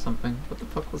just saw something. What the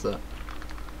fuck was that?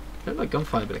 It looked like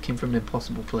gunfire, but it came from an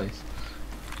impossible place.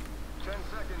 10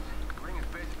 seconds. Ring is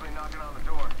basically knocking on the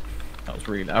door. That was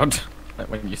really loud.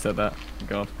 Like when you said that.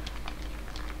 God.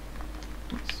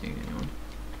 Not seeing anyone.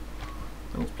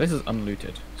 This place is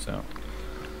unlooted, so.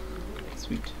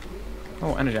 Sweet.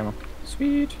 Oh, energy ammo.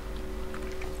 Sweet.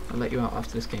 I'll let you out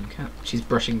after this game, Cat. She's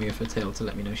brushing me with her tail to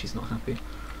let me know she's not happy.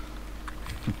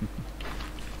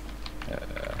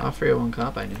 R301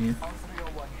 carbine in here.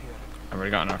 I've already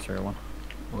got an R301.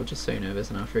 Well, just so you know, there's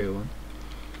an R301.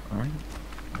 Alright.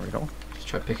 Already got one. Just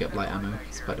try to pick up light ammo,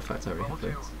 despite the fact I already have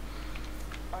loads.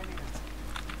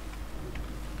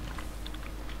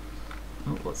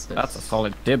 Oh, what's this? That's a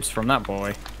solid dibs from that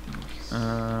boy.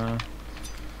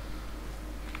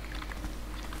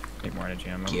 Need more energy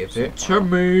ammo. Give it to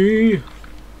me!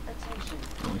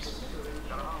 Nice.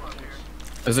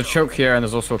 There's a choke here and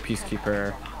there's also a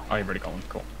peacekeeper. Oh, you've already got one.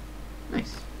 Cool.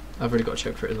 Nice. I've already got a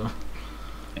choke for it as well.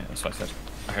 Yeah, that's what I said.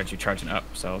 I heard you charging it up,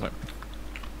 so I was like.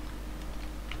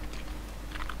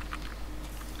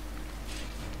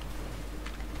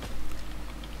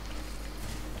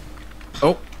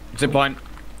 Oh, zipline.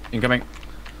 Incoming.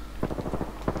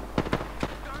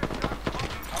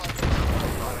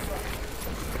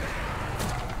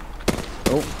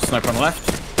 Oh, sniper on the left.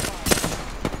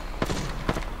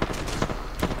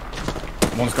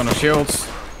 One's got no shields.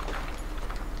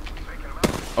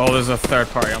 Oh, there's a third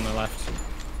party on the left.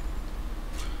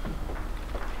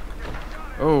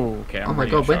 Oh, okay. Oh my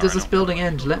god, when does this building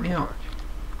end? Let me out.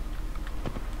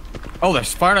 Oh,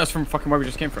 there's firing at us from fucking where we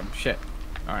just came from. Shit.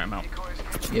 Alright, I'm out.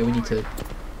 Yeah, we need to...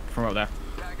 From up there.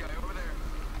 That guy over there.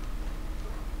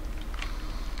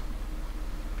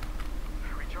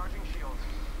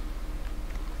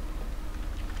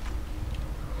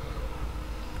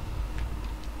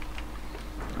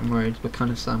 I'm worried. We're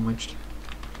kind of sandwiched.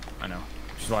 I know.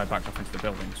 Which is why I backed up into the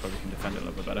building so we can defend it a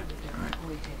little bit better. Alright.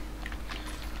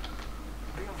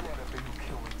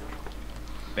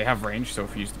 They have range, so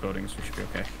if we use the buildings, we should be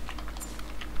okay.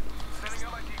 Setting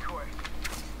up my decoy.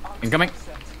 Incoming!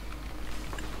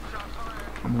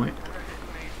 I'm white.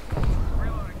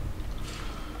 Reloading.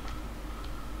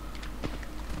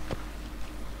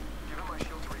 Give him my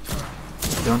shield to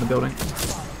recharge. They're on the building.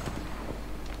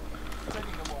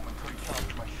 Taking a moment to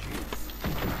recharge my shields.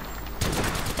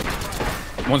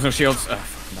 One's no shields. No. I'm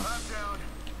down.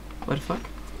 What the fuck?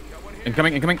 Got one here.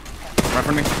 Incoming, incoming! Right in front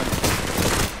of me.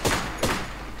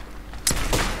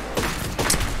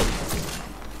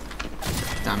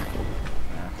 Damn it.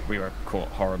 We were caught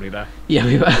horribly there. Yeah,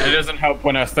 we were. It doesn't help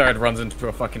when our third runs into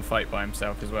a fucking fight by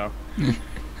himself as well.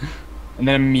 And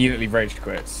then immediately rage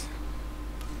quits.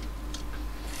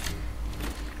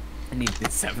 And he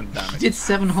did 7 damage. Did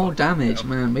 7 whole damage,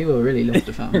 man. We were really lost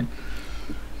without him.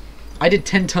 I did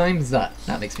 10 times that.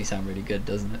 That makes me sound really good,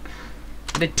 doesn't it?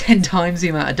 I did 10 times the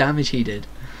amount of damage he did.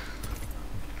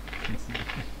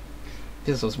 If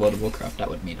this was World of Warcraft, that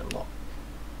would mean a lot.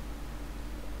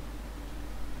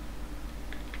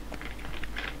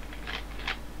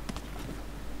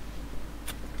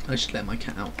 I should let my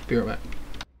cat out. Be right back.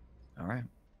 Alright.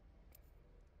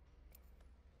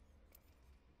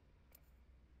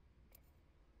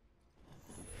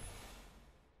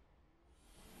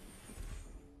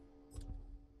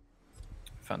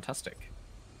 Fantastic.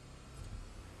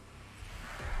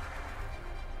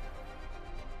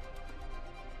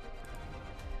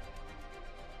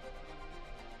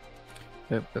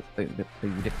 I just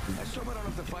hope I don't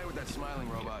have to fight with that smiling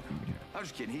robot. I'm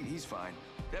just kidding. He's fine.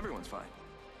 Everyone's fine.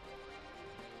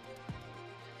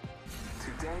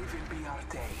 Today will be our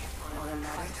day.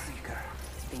 Fight seeker.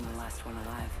 Being the last one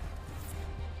alive.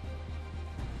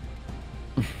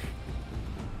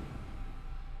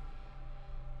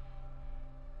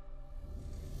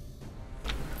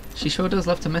 She sure does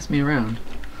love to mess me around.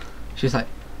 She's like,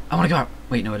 I want to go out.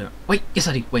 Wait, no I don't. Wait, yes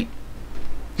I do. Wait.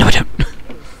 No I don't.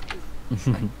 It's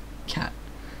like, cat,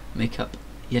 make up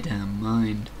your damn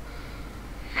mind.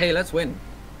 Hey, let's win.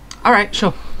 Alright,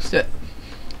 sure. Let's do it.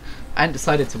 I hadn't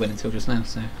decided to win until just now,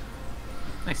 so...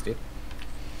 Nice, dude.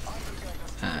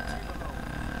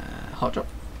 Hot drop.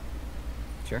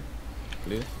 Sure.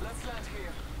 Bluth.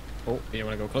 Oh, you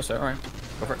want to go closer? Alright.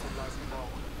 Go for it.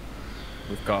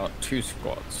 We've got 2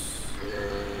 squads.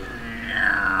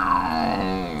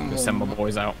 Let's send my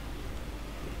boys out.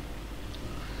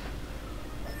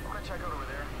 I'm gonna check out over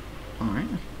there. Alright.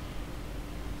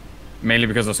 Mainly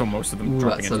because I saw most of them Ooh,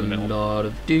 dropping that's into a the middle. lot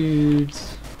of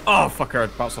dudes. Oh, fucker, I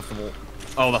bounced off the wall.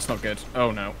 Oh, that's not good.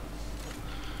 Oh, no.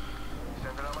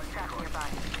 Sending out my decoy. Nearby.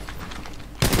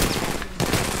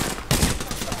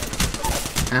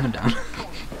 And I'm down.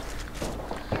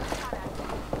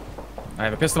 I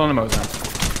have a pistol and a Mosin.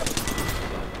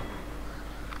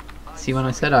 See, when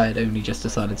I said I had only just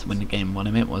decided to win the game, what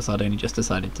I meant was I'd only just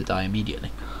decided to die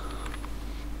immediately.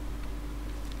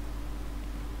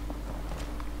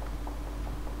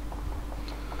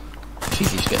 It's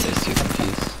easy to get those two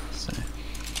confused, so...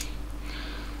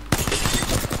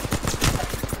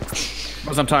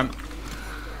 Mosin time.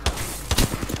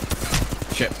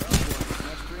 Shit.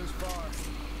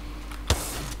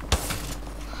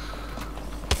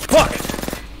 Fuck!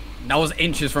 That was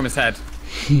inches from his head.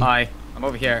 Hi. I'm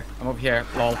over here. I'm over here.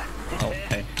 Lol. Oh,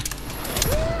 hey.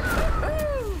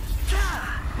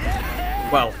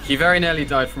 Well, he very nearly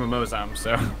died from a Mozam,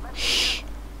 so...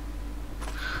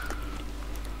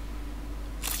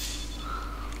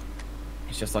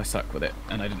 It's just I suck with it,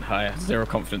 and I didn't have 0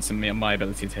 confidence in me and my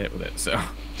ability to hit with it, so...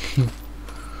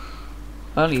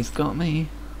 Well, he's got me.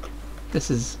 This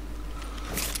is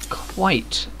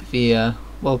quite the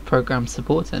well-programmed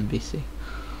support NBC.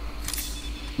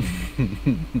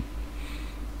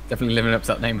 Definitely living up to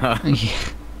that name, huh? Yeah.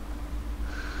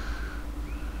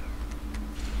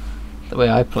 The way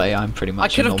I play, I'm pretty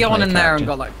much. I could a have gone in there and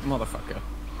non-player got like, motherfucker.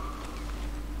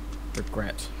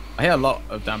 Regret. I hit a lot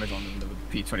of damage on the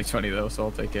P2020 though, so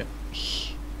I'll take it.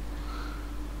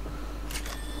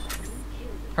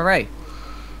 Hooray!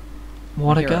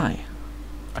 What a Hero. guy.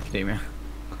 Academia.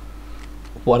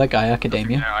 What a guy,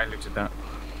 Academia. Yeah, I looked at that.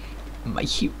 My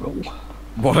hero.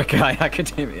 What a guy,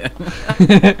 Academia.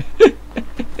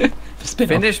 Spin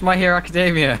Finish My Hero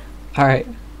Academia. Alright.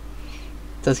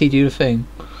 Does he do the thing?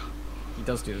 He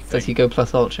does do the thing. Does he go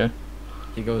plus ultra?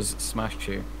 He goes smash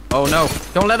you. Oh no!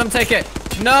 Don't let them take it!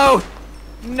 No!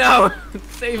 No!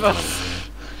 Save us!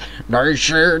 They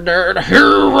said that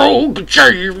hero could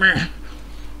save me.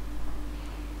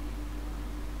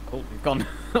 Oh, we've gone.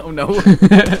 Oh no.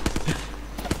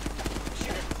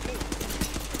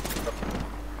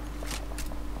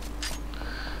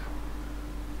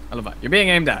 You're being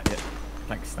aimed at. Yeah.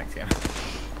 Thanks, yeah.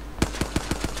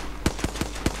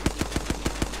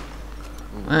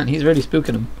 Man, he's really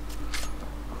spooking him.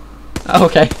 Oh,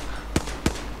 okay.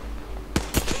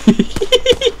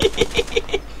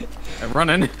 I'm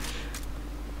running.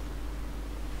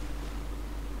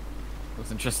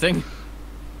 Looks interesting.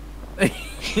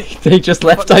 They just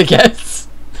left, I guess.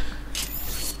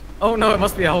 Oh no, it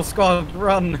must be a whole squad.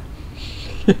 Run.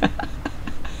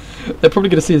 They're probably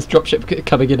going to see his dropship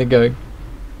coming in and going,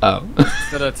 oh.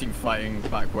 Instead of team fighting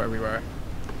back where we were.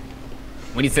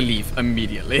 We need to leave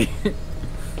immediately.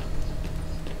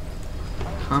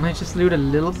 Can't I just loot a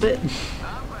little bit?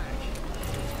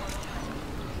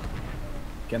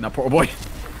 Getting that poor boy.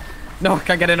 No,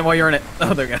 can't get in while you're in it.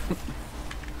 Oh, there we go.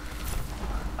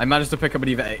 I managed to pick up an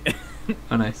EVA 8.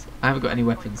 Oh, nice. I haven't got any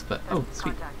weapons, but oh,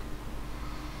 sweet. Contact.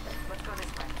 Let's go this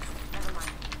way. Never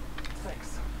mind.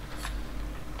 Thanks.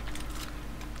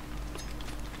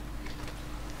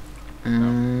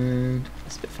 And a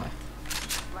Spitfire.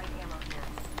 Light ammo here.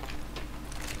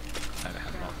 I don't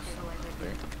have Ground lots. stabilizer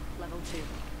here. Level 2.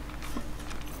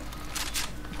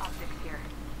 Optics here.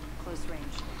 Close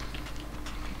range.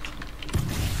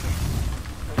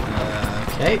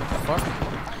 Okay. Fuck.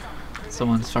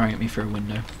 Someone's firing at me through a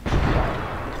window.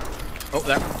 Oh,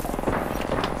 there.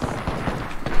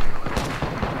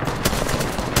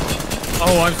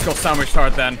 Oh, I just got sandwiched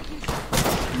hard then.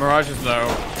 Mirage is low.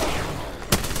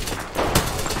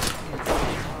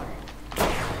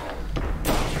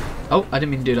 Oh, I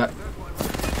didn't mean to do that.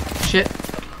 Shit.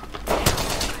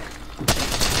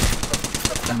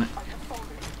 Damn it.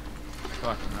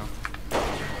 Fucking hell.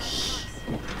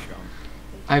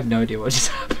 I have no idea what just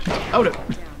happened. Oh no.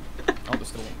 Oh, there's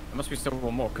still one. There must be still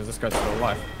one more because this guy's still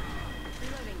alive.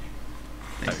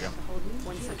 There we go. Hold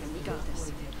 1 second. We got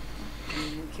this.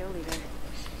 New kill leader.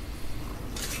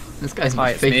 This guy's Hi, my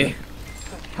it's me. favorite.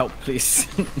 Help, please.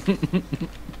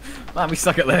 Man, we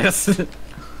suck at this.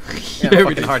 Yeah, Yeah, I'm we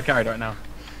fucking do. hard carried right now.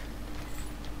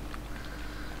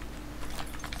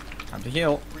 Time to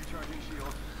heal.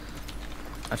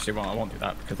 Actually, well, I won't do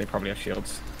that because they probably have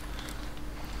shields.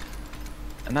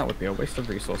 And that would be a waste of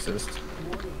resources.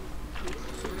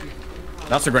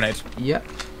 That's a grenade. Yep.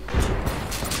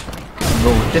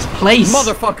 Roll with this place.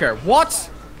 Motherfucker, what?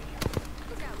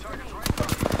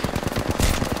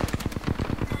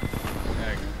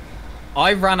 There you go.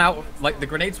 I ran out, like, the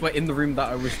grenades were in the room that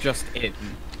I was just in.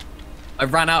 I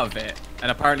ran out of it,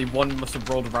 and apparently one must have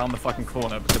rolled around the fucking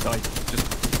corner because I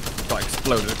just got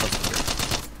exploded across the room.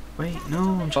 Wait,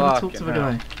 no, I'm trying to talk to the Fucking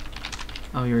hell. guy.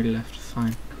 Oh, you already left.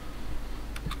 Fine.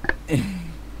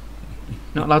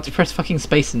 Not allowed to press fucking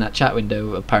space in that chat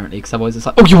window, apparently, because otherwise it's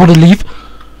like, oh, you want to leave?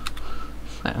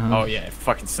 Like, Oh yeah, it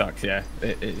fucking sucks, yeah.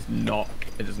 It does not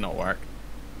work.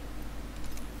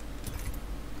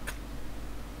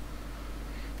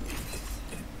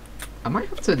 I might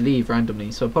have to leave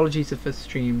randomly, so apologies if the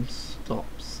stream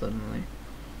stops suddenly.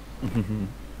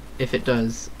 If it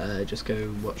does, just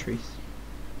go watch Reese.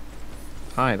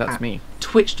 Hi, that's At me.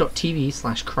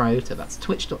 Twitch.tv/Cryota. That's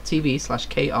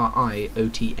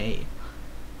twitch.tv/KRIOTA.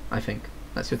 I think.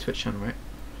 That's your Twitch channel, right?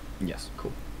 Yes.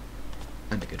 Cool.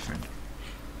 And a good friend.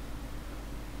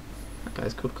 That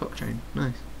guy's called Cocktrain.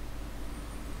 Nice.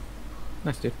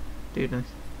 Nice, dude. Dude, nice.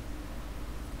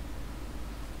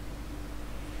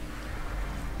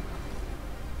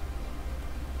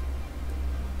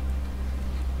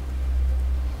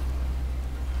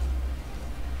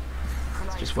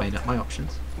 Just weighing up my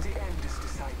options. The end is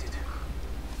decided.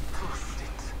 Trust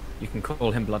it. You can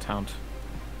call him Bloodhound.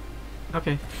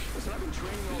 Okay.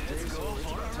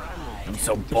 I'm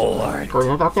so bored.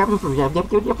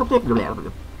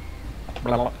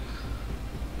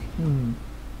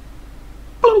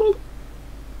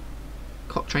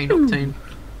 Cocktrain Octane.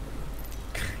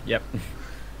 Yep.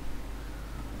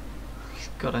 He's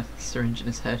got a syringe in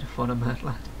his head. What a mad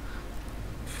lad.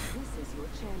 This is your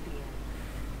champion.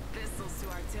 Pistols to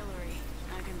artillery.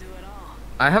 I can do it all.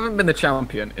 I haven't been the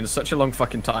champion in such a long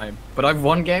fucking time, but I've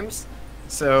won games,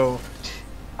 so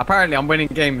apparently I'm winning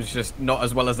games just not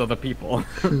as well as other people.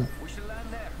 We should land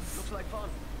there. Looks like fun.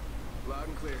 Loud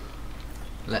and clear.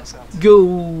 Let's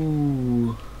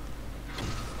go.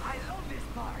 I love this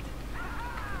part.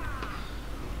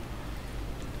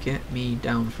 Get me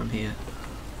down from here.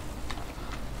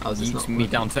 Oh, is this Yeet not me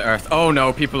working? down to earth. Oh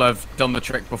no, people have done the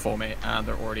trick before me and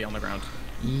they're already on the ground.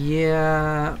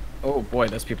 Yeah. Oh boy,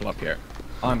 there's people up here.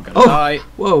 I'm gonna Oh! die.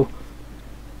 Whoa.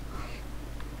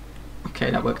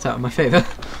 Okay, that worked out in my favour.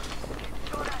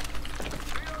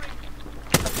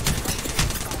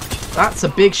 That's a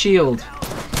big shield.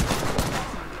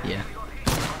 Yeah.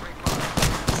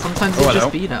 Sometimes it hello.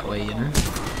 just be that way, you know.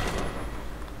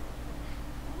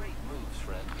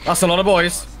 That's a lot of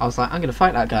boys. I was like, I'm gonna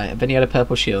fight that guy, and then he had a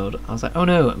purple shield. I was like, oh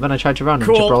no. And then I tried to run,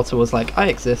 Cool. and Gibraltar was like, I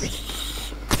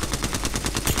exist.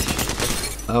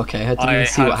 Okay, I didn't even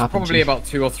see what happened. Probably about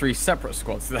 2 or 3 separate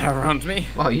squads there around me.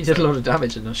 Wow, you did a lot of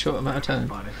damage in a short amount of time.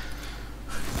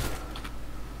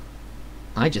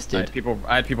 I just I did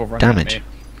had people running damage. at me.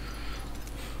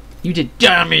 You did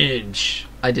damage!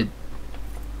 I did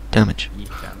damage. Yeek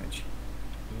damage.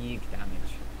 Yeek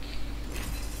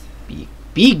damage.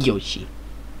 Big Yoshi.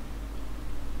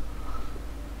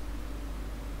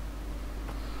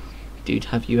 Dude,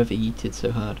 have you ever yeeted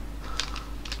so hard?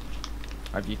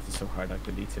 I've yeeted so hard I've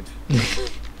deleted.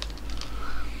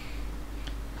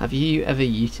 Have you ever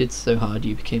yeeted so hard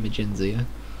you became a Gen Zer?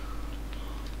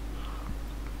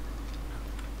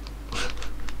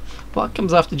 What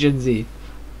comes after Gen Z?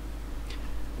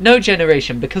 No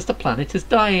generation, because the planet is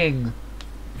dying.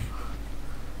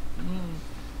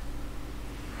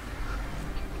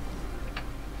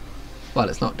 Well,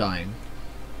 it's not dying.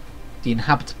 The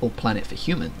inhabitable planet for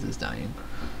humans is dying.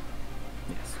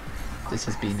 Yes. This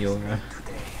has been your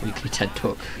weekly TED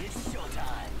Talk.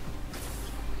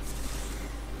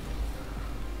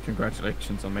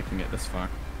 Congratulations on making it this far.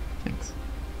 Thanks.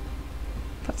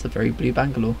 That's a very blue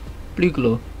Bangalore. Blue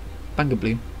galore. Banga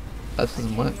blue. That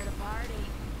doesn't work. Here to party.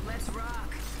 Let's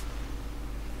rock.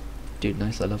 Dude,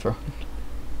 nice, I love her.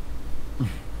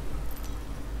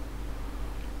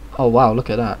 Oh wow, look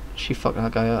at that. She fucked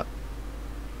that guy up.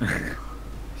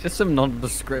 Just some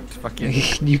nondescript fucking...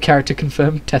 New character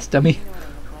confirmed, test dummy. You know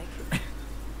what I look like?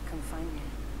 Come find me.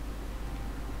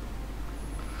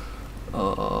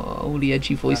 Oh, all the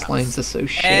edgy voice lines are so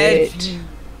shit. Edgy.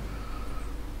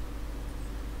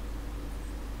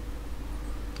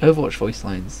 Overwatch voice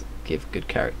lines give good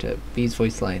character. These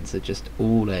voice lines are just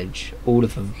all edge. All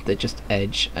of them. They're just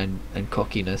edge and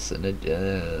cockiness, and I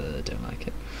don't like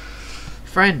it.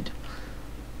 Friend.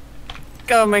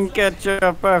 Come and get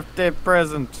your birthday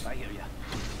present. I hear ya.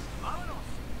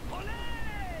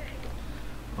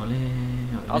 Ole,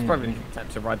 I was probably content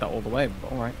to ride that all the way,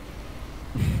 but alright.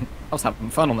 I was having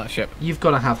fun on that ship. You've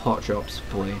got to have hot drops,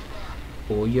 boy,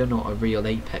 or you're not a real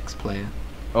Apex player.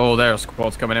 Oh, there are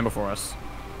squads coming in before us.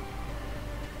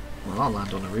 Well, I'll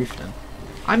land on the roof then.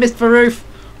 I missed the roof!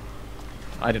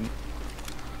 I didn't.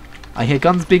 I hear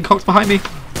guns being cocked behind me.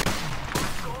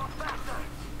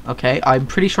 Okay, I'm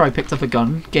pretty sure I picked up a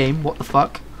gun. Game, what the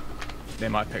fuck? They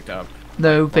might have picked it up.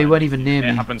 No, they weren't even near It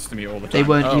me. happens to me all the time. They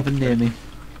weren't Oh, even near me.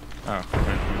 Oh, okay.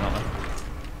 Not that.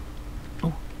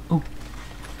 Oh, oh.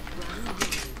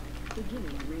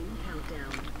 Beginning ring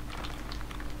countdown.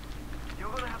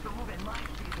 You're gonna have to move at my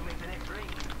speed to make the next ring.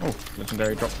 Oh,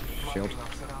 legendary drop shield.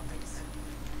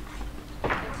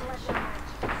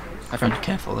 Friend,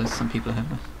 careful, there's some people ahead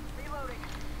of us. Reloading.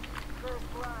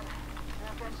 First blood.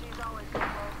 FNG's always been there.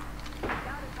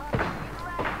 Got it, Tommy. He's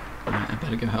ready. Alright, I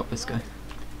better go help this guy.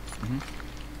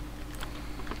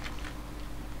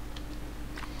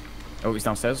 Oh, he's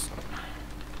downstairs.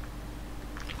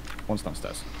 One's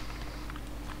downstairs.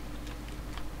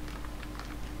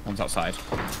 One's outside.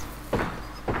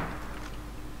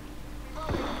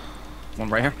 One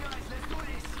right here.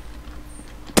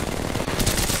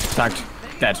 Tagged.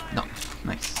 Dead. No,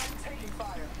 nice.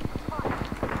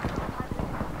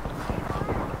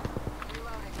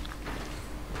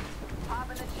 Pop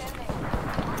in the chimney.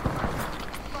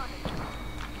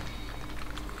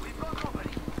 We've got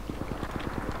company.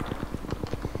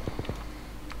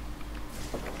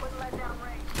 Wouldn't let down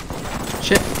range.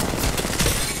 Shit.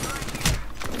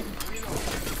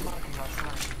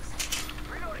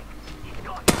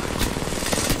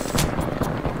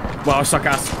 Wow, I suck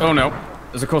ass. Oh no.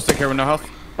 There's a core stick here with no health.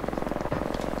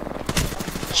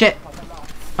 Shit.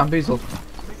 Bamboozled.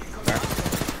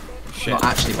 Shit. Not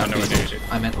actually I know what bamboozled. it is.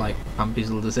 I meant like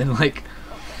bamboozled as in like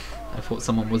I thought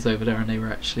someone was over there and they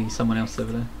were actually someone else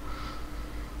over there.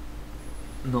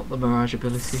 Not the Mirage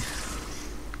ability.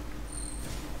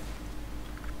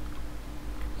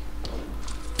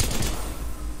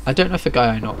 I don't know if the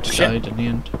guy I knocked Shit. died in the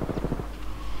end.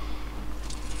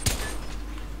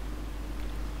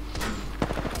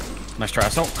 Nice try,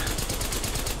 assault.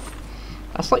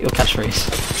 That's like your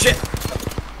catchphrase. Shit!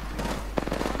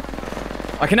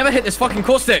 I can never hit this fucking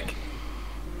core stick!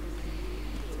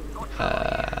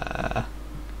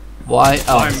 Why?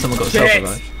 Oh, I'm someone got shit.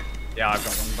 self-revive. Yeah, I've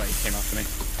got one, but he came after me.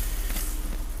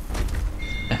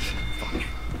 F.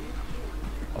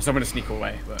 I was hoping to sneak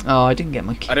away, but... Oh, I didn't get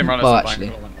my kill. I didn't realize Well, the actually,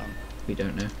 bicycle went down. we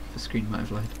don't know. The screen might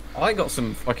have lied. I got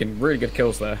some fucking really good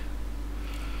kills there.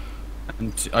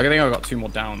 And I think I got 2 more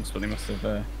downs, but they must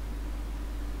have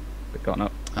gotten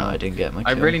up. Oh, I didn't get my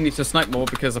I kill. really need to snipe more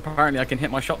because apparently I can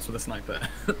hit my shots with a sniper.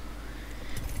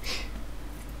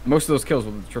 Most of those kills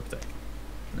were with the triple take.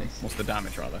 Nice. Most of the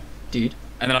damage, rather. Dude.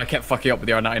 And then I kept fucking up with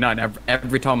the R99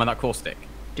 every time on that core stick.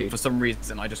 Dude. For some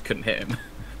reason, I just couldn't hit him.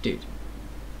 Dude.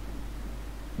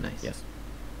 Nice. Yes.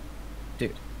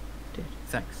 Dude. Dude.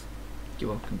 Thanks.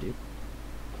 You're welcome, dude.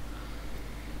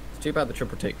 It's too bad the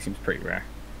triple take seems pretty rare.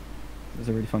 It's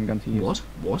a really fun gun to use. What?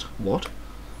 What? What?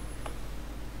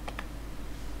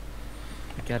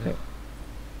 I get it.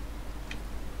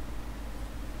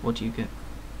 What do you get?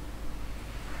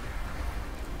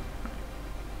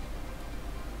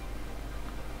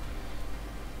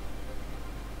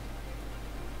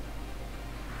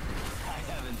 I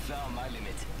haven't found my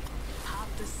limit. Pop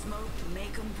the smoke,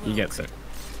 make 'em He gets it.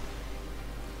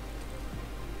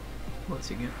 What's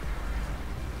he get?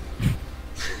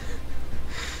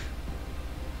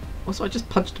 Also, I just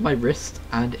punched my wrist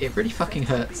and it really fucking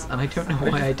hurts, and I don't know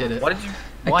why I did it. Why did you?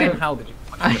 I Why don't- and how did you?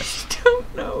 punch I this?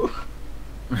 don't know.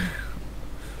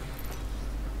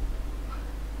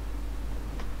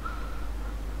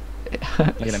 It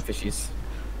hurts. Look at them fishies.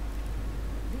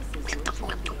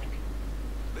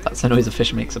 That's the noise a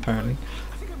fish makes, apparently.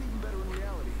 I think I'm even better in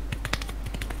reality.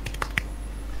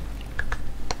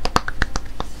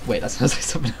 Wait, that sounds like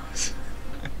something else.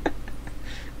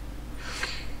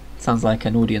 Sounds like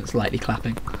an audience lightly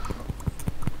clapping.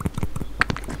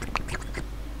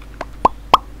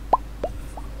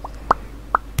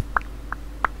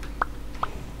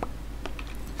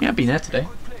 Yeah, I've been there today.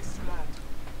 Good place to land.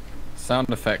 Sound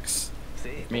effects.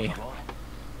 See? Me. Come on.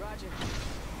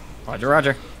 Roger,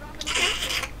 Roger. You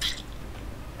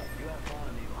have fun,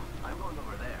 amigo. I'm going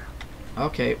over there.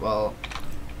 Okay, well,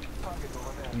 Target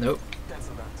over there. nope.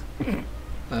 Cancel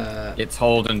that. It's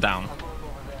holding down.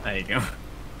 There you go.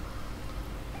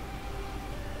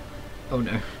 Oh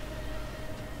no.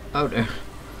 Oh no.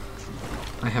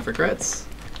 I have regrets.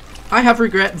 I have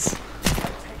regrets.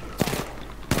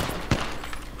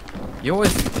 You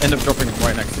always end up dropping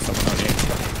right next to someone, don't you?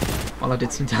 While I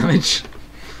did some damage.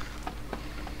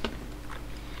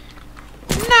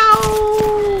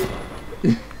 No!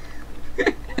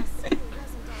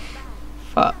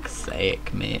 Fuck's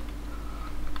sake, mate.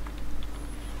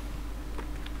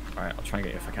 Alright, I'll try and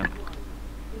get you if I can.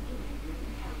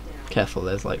 Careful,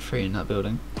 there's like 3 in that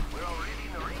building. We're already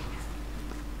in the ring.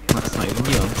 That's not even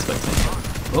you, I'm expecting.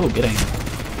 Oh, good aim.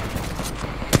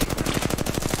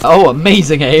 Oh,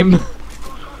 amazing aim!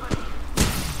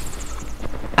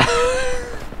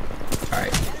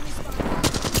 Alright.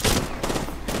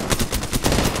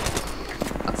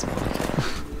 That's more like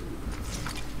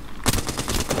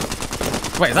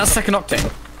it. Wait, is that second octane?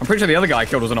 I'm pretty sure the other guy I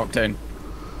killed was an octane.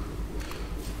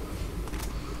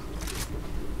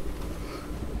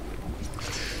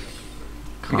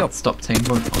 Can't stop Tame,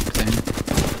 won't Octane.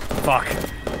 Fuck.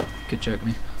 Good joke,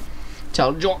 me.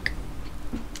 Tell jock!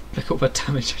 Look at all the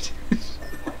damage I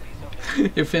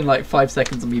did. Within like 5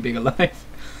 seconds of me being alive.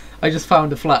 I just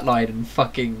found a flat line and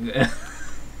fucking... Yeah,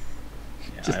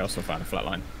 I also found a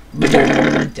flatline.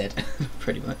 dead,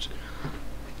 pretty much.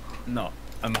 Not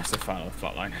a massive fan of the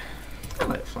flatline. I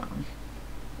like flatline.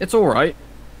 It's alright,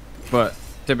 but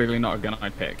typically not a gun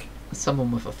I'd pick.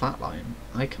 Someone with a flat line,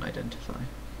 I can identify.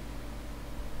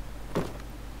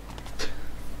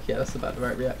 Yeah, that's about the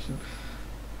right reaction.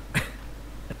 A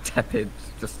tepid,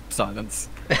 just silence.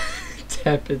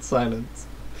 Tepid silence.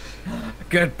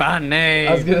 Good band name!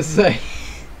 I was gonna say.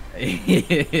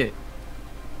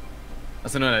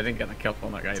 That's annoying I didn't get the kill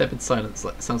on that guy. either. Tepid silence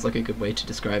sounds like a good way to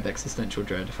describe existential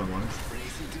dread, if I'm honest.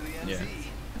 Racing to the Yeah. NZ.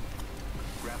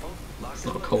 Grapple. Lock It's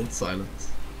not a cold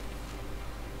silence.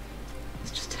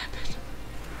 It's just tepid.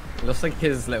 It looks like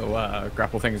his little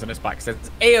grapple things on his back says,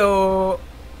 Ayo!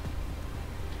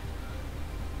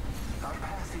 Our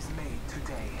path is made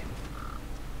today.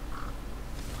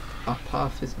 Our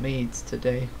path is made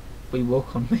today. We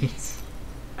walk on mates.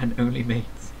 And only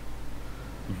mates.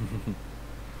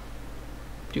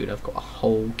 Dude, I've got a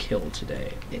whole kill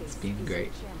today. It's been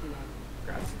great.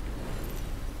 Congrats.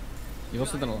 You've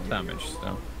also done a lot of damage,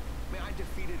 so. Man, I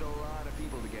defeated a lot of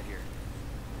people to get here.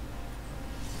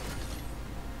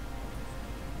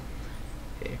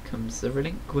 Here comes the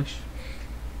relinquish.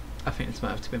 I think this might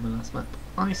have to be my last map.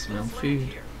 I smell food.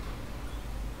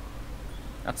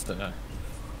 That's the I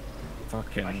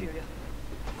fucking. hear you.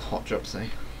 Hot drop, say.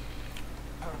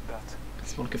 Heard that.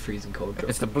 It's more like a freezing cold drop.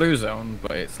 It's the blue zone,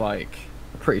 but it's like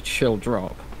a pretty chill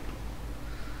drop.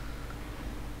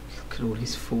 Look at all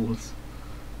these fools.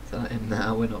 Is that in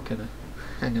now? We're not gonna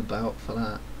hang about for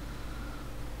that.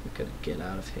 We're gonna get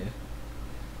out of here.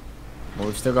 Well,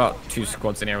 we've still got 2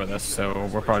 squads in here with us, so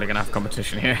we're probably gonna have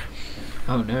competition here.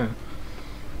 Oh no.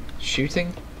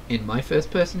 Shooting? In my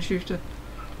first person shooter?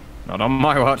 Not on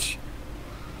my watch.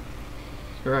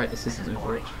 Right, this isn't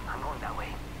Overwatch. I'm going that way.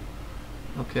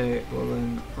 Okay, well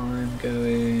then I'm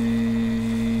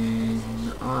going...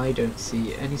 I don't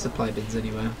see any supply bins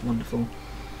anywhere. Wonderful.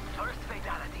 First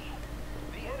fatality.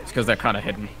 It's because they're kind of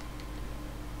hidden.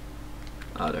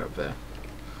 Ah, they're up there.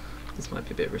 This might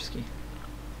be a bit risky.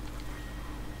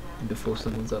 And before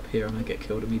someone's up here, I might get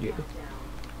killed immediately.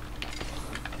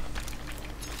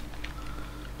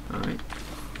 Alright.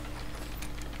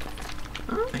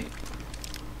 Alright.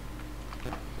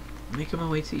 Making my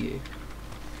way to you.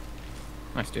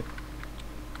 Nice, dude.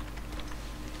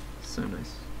 So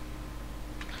nice.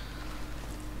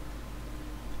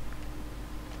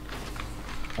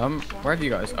 Where are you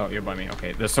guys? Oh, you're by me.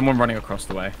 Okay, there's someone running across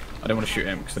the way. I don't want to shoot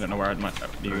him because I don't know where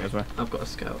you guys were. I've got a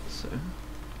scout, so...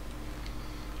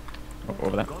 Oh,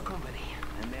 over there. Got company,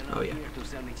 and they're Oh, not yeah. here to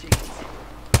sell me chickens.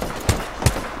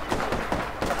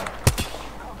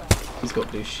 He's got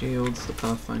blue shields, the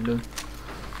Pathfinder.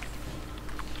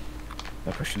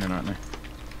 They're pushing in right now. I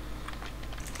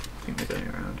think they're going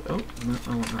around. Oh, no,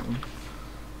 I want that one.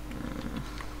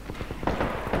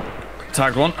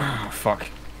 Tagged one. Oh, fuck.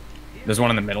 There's one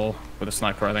in the middle with a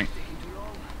sniper, I think.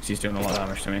 She's doing a lot of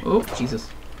damage to me. Oh, Jesus.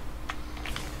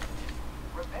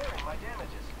 Repairing my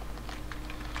damages.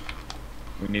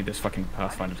 We need this fucking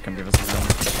Pathfinder to come give us a hand.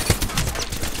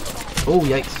 Oh,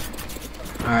 yikes.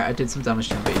 Alright, I did some damage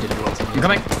to him, but he did a lot of damage. I'm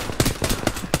coming!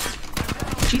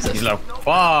 Jesus. He's low.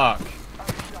 Fuck!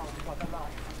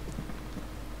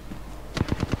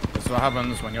 This is what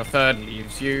happens when your third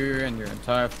leaves you and your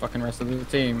entire fucking rest of the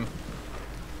team.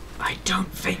 I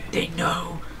don't think they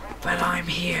know, but I'm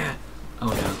here.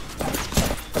 Oh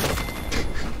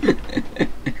no.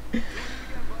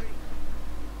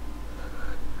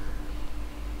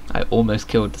 I almost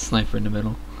killed the sniper in the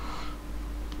middle.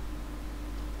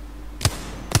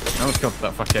 I almost killed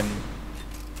that fucking...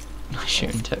 Nice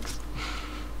shooting text.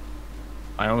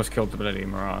 I almost killed the bloody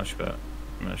Mirage, but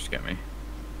he managed to get me.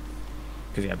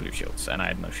 Because he had blue shields, and I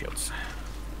had no shields.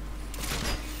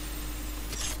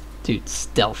 Dude,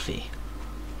 stealthy.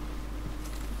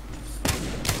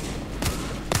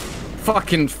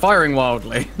 Fucking firing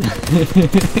wildly.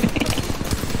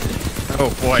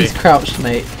 Oh boy. He's crouched,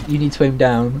 mate. You need to aim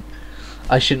down.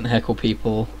 I shouldn't heckle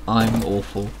people. I'm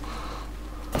awful.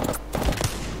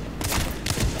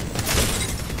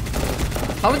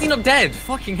 How is he not dead?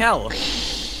 Fucking hell.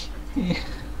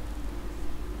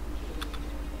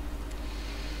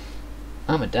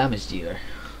 I'm a damage dealer.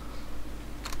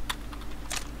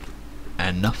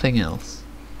 And nothing else.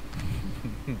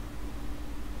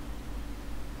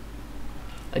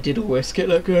 I did always get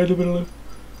that guy in the middle of...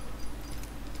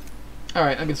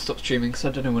 Alright, I'm going to stop streaming because I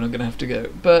don't know when I'm going to have to go.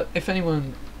 But if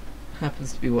anyone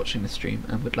happens to be watching the stream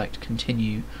and would like to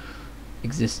continue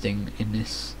existing in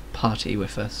this party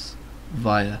with us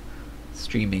via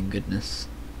streaming goodness,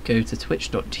 go to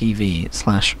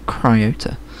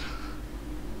twitch.tv/Cryota.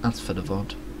 That's for the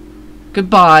VOD.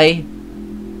 Goodbye!